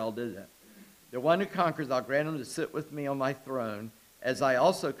 If we all did that. The one who conquers, I'll grant him to sit with me on my throne, as I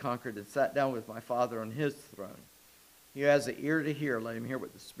also conquered and sat down with my Father on his throne. He who has an ear to hear, let him hear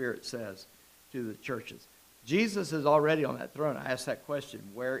what the Spirit says to the churches. Jesus is already on that throne. I asked that question,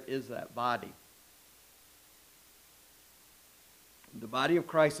 where is that body? The body of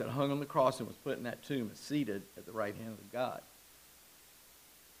Christ that hung on the cross and was put in that tomb is seated at the right hand of God.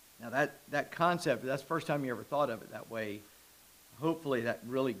 Now that concept, that's the first time you ever thought of it that way. Hopefully that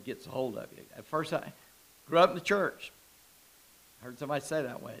really gets a hold of you. At first I grew up in the church. I heard somebody say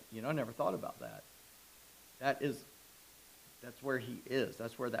that way. You know, I never thought about that. That's where he is.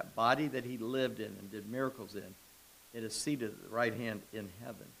 That's where that body that he lived in and did miracles in, it is seated at the right hand in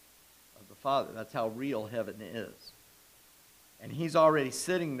heaven of the Father. That's how real heaven is. And he's already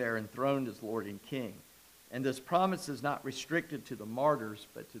sitting there enthroned as Lord and King. And this promise is not restricted to the martyrs,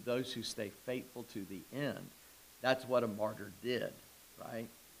 but to those who stay faithful to the end. That's what a martyr did, right?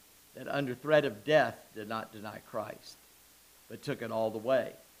 That under threat of death did not deny Christ, but took it all the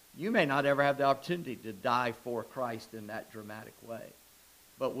way. You may not ever have the opportunity to die for Christ in that dramatic way,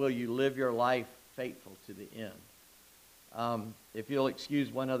 but will you live your life faithful to the end? If you'll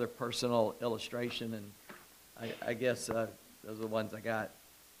excuse one other personal illustration, and I guess those are the ones I got.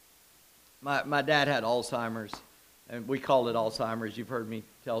 My dad had Alzheimer's, and we called it Alzheimer's. You've heard me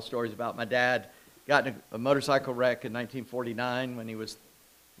tell stories about my dad got in a motorcycle wreck in 1949 when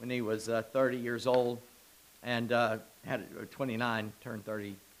he was 30 years old, and had 29, turned 30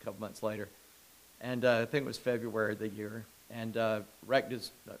 a couple months later, and I think it was February of the year, and wrecked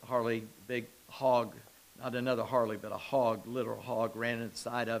his Harley, big hog, not another Harley, but a hog, literal hog, ran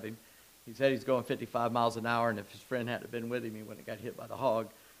inside of him. He said he's going 55 miles an hour, and if his friend hadn't been with him, he wouldn't have got hit by the hog,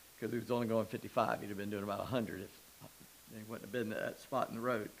 because he was only going 55. He'd have been doing about 100 if he wouldn't have been at that spot in the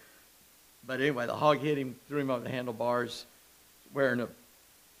road. But anyway, the hog hit him, threw him over the handlebars, wearing a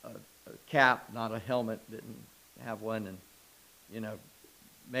cap, not a helmet, didn't have one, and, you know,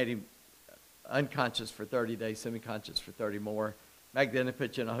 made him unconscious for 30 days, semi-conscious for 30 more. Back then, they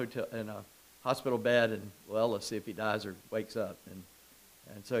put you in a hospital bed, and, well, let's see if he dies or wakes up. And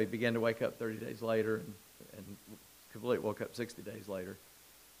so he began to wake up 30 days later and completely woke up 60 days later.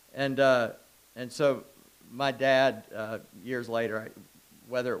 And so my dad, years later,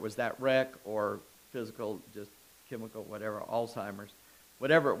 whether it was that wreck or physical, just chemical, whatever, Alzheimer's,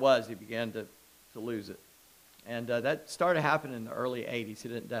 whatever it was, he began to lose it. And that started happening in the early 80s. He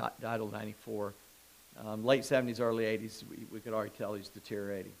didn't die till 94. Late 70s, early 80s, we could already tell he was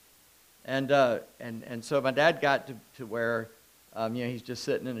deteriorating. And so my dad got to where, he's just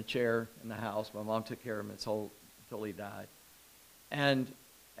sitting in a chair in the house. My mom took care of him until he died. And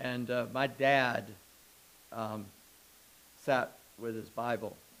my dad sat with his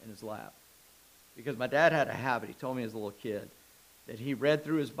Bible in his lap. Because my dad had a habit, he told me as a little kid, that he read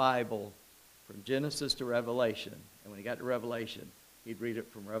through his Bible from Genesis to Revelation. And when he got to Revelation, he'd read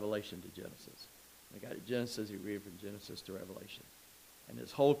it from Revelation to Genesis. When he got to Genesis, he'd read it from Genesis to Revelation. And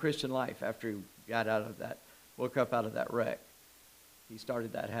his whole Christian life, after he woke up out of that wreck, he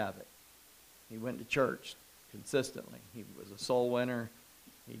started that habit. He went to church consistently. He was a soul winner.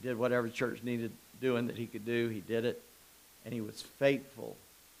 He did whatever church needed doing that he could do. He did it. And he was faithful,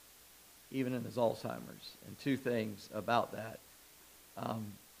 even in his Alzheimer's. And two things about that.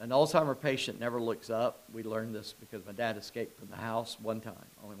 An Alzheimer patient never looks up. We learned this because my dad escaped from the house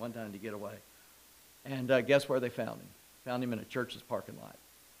only one time to get away. And guess where they found him? Found him in a church's parking lot.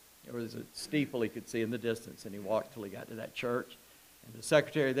 There was a steeple he could see in the distance, and he walked till he got to that church. And the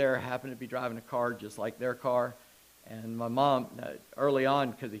secretary there happened to be driving a car just like their car. And my mom, early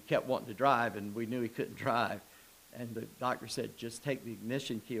on, because he kept wanting to drive, and we knew he couldn't drive, and the doctor said, just take the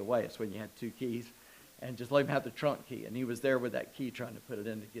ignition key away. It's when you had two keys. And just let him have the trunk key. And he was there with that key trying to put it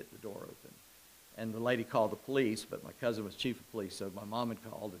in to get the door open. And the lady called the police, but my cousin was chief of police, so my mom had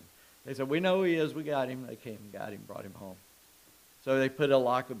called, and they said, we know who he is, we got him. They came and got him, brought him home. So they put a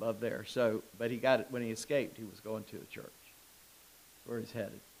lock above there. But he got it when he escaped, he was going to a church where he's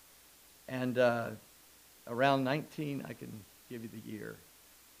headed. And around I can give you the year,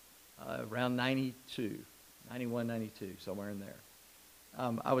 around 92, 91, 92, somewhere in there.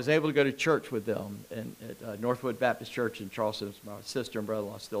 I was able to go to church with them at Northwood Baptist Church in Charleston. My sister and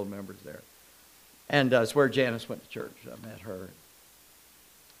brother-in-law still members there. And it's where Janice went to church. I met her.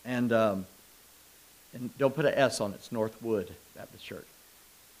 And don't put an S on it. It's Northwood Baptist Church.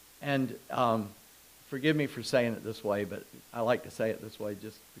 And forgive me for saying it this way, but I like to say it this way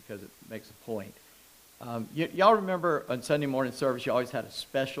just because it makes a point. Y'all remember on Sunday morning service, you always had a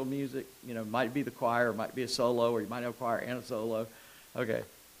special music. You know, it might be the choir, it might be a solo, or you might have a choir and a solo. Okay.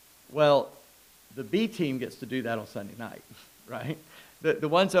 Well, the B team gets to do that on Sunday night, right? The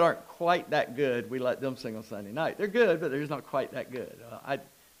ones that aren't quite that good, we let them sing on Sunday night. They're good, but they're just not quite that good.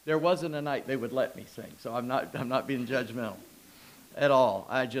 There wasn't a night they would let me sing, so I'm not being judgmental at all.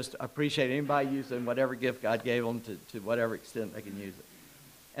 I just appreciate anybody using whatever gift God gave them to whatever extent they can use it.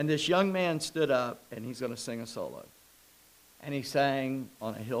 And this young man stood up, and he's going to sing a solo. And he sang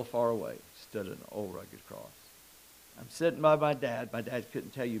On a Hill Far Away, stood an old rugged cross. I'm sitting by my dad. My dad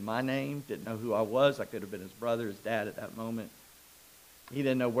couldn't tell you my name, didn't know who I was. I could have been his brother, his dad at that moment. He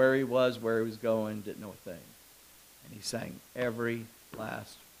didn't know where he was going, didn't know a thing. And he sang every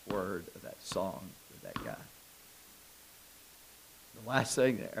last word of that song with that guy. The last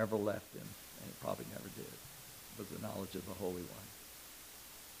thing that ever left him, and it probably never did, was the knowledge of the Holy One.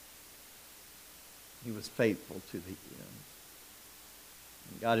 He was faithful to the end.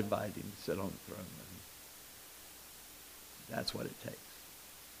 And God invited him to sit on the throne with him. That's what it takes.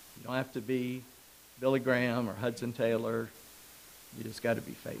 You don't have to be Billy Graham or Hudson Taylor. You just got to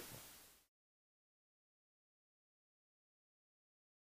be faithful.